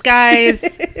hands, guys.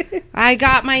 I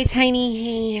got my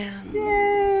tiny hands.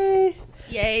 Yay.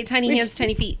 Yay, tiny hands,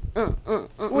 tiny feet.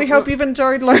 We hope you've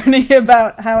enjoyed learning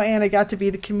about how Anna got to be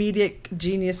the comedic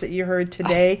genius that you heard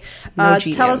today.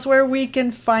 Tell us where we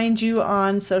can find you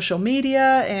on social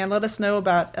media, and let us know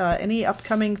about any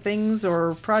upcoming things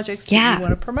or projects that you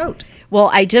want to promote.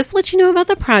 Well, I just let you know about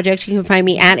the project. You can find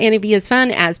me at Anna V is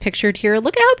Fun, as pictured here.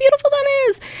 Look at how beautiful that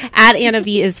is. At Anna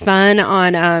V is Fun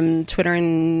on Twitter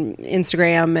and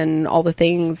Instagram and all the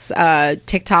things.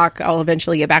 TikTok, I'll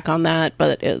eventually get back on that,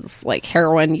 but it's like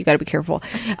heroin. You got to be careful.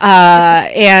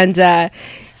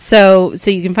 So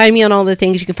you can find me on all the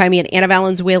things. You can find me at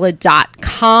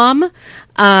AnnaValenzuela.com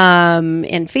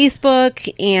and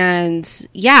Facebook. And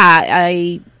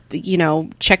yeah,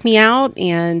 check me out,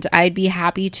 and I'd be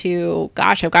happy to,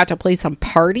 I've got to play some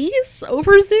parties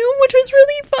over Zoom, which was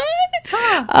really fun.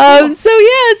 Cool.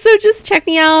 So just check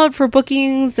me out for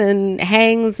bookings and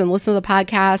hangs and listen to the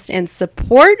podcast and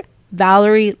support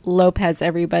Valerie Lopez,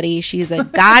 everybody. She's a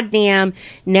goddamn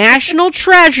national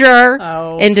treasure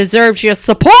and deserves your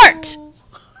support.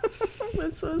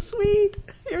 That's so sweet.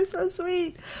 You're so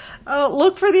sweet.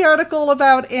 Look for the article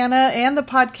about Anna and the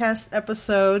podcast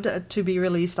episode to be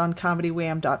released on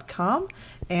comedywham.com.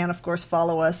 And, of course,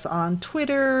 follow us on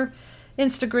Twitter,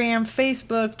 Instagram,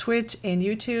 Facebook, Twitch, and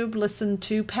YouTube. Listen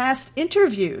to past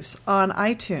interviews on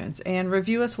iTunes and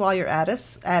review us while you're at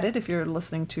it if you're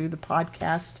listening to the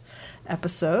podcast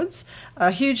episodes. A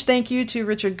huge thank you to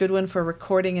Richard Goodwin for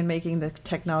recording and making the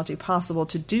technology possible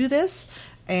to do this.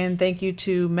 And thank you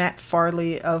to Matt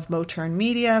Farley of Moturn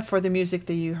Media for the music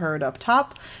that you heard up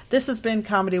top. This has been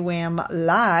Comedy Wham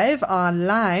Live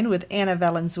online with Anna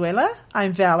Valenzuela.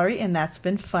 I'm Valerie, and that's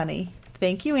been funny.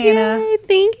 Thank you, Anna. Yay,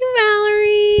 thank you,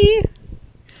 Valerie.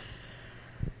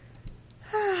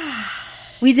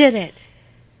 We did it.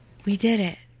 We did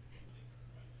it.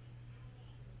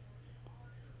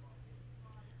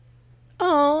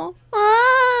 Oh.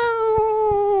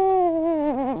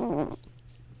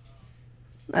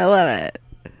 I love it.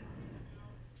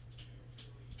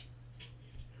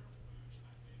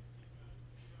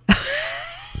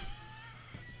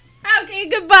 Okay,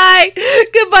 goodbye.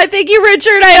 Goodbye. Thank you,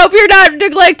 Richard. I hope you're not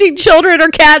neglecting children or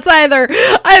cats either.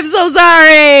 I'm so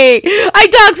sorry. I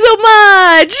talk so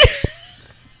much.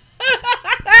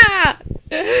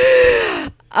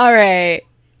 All right.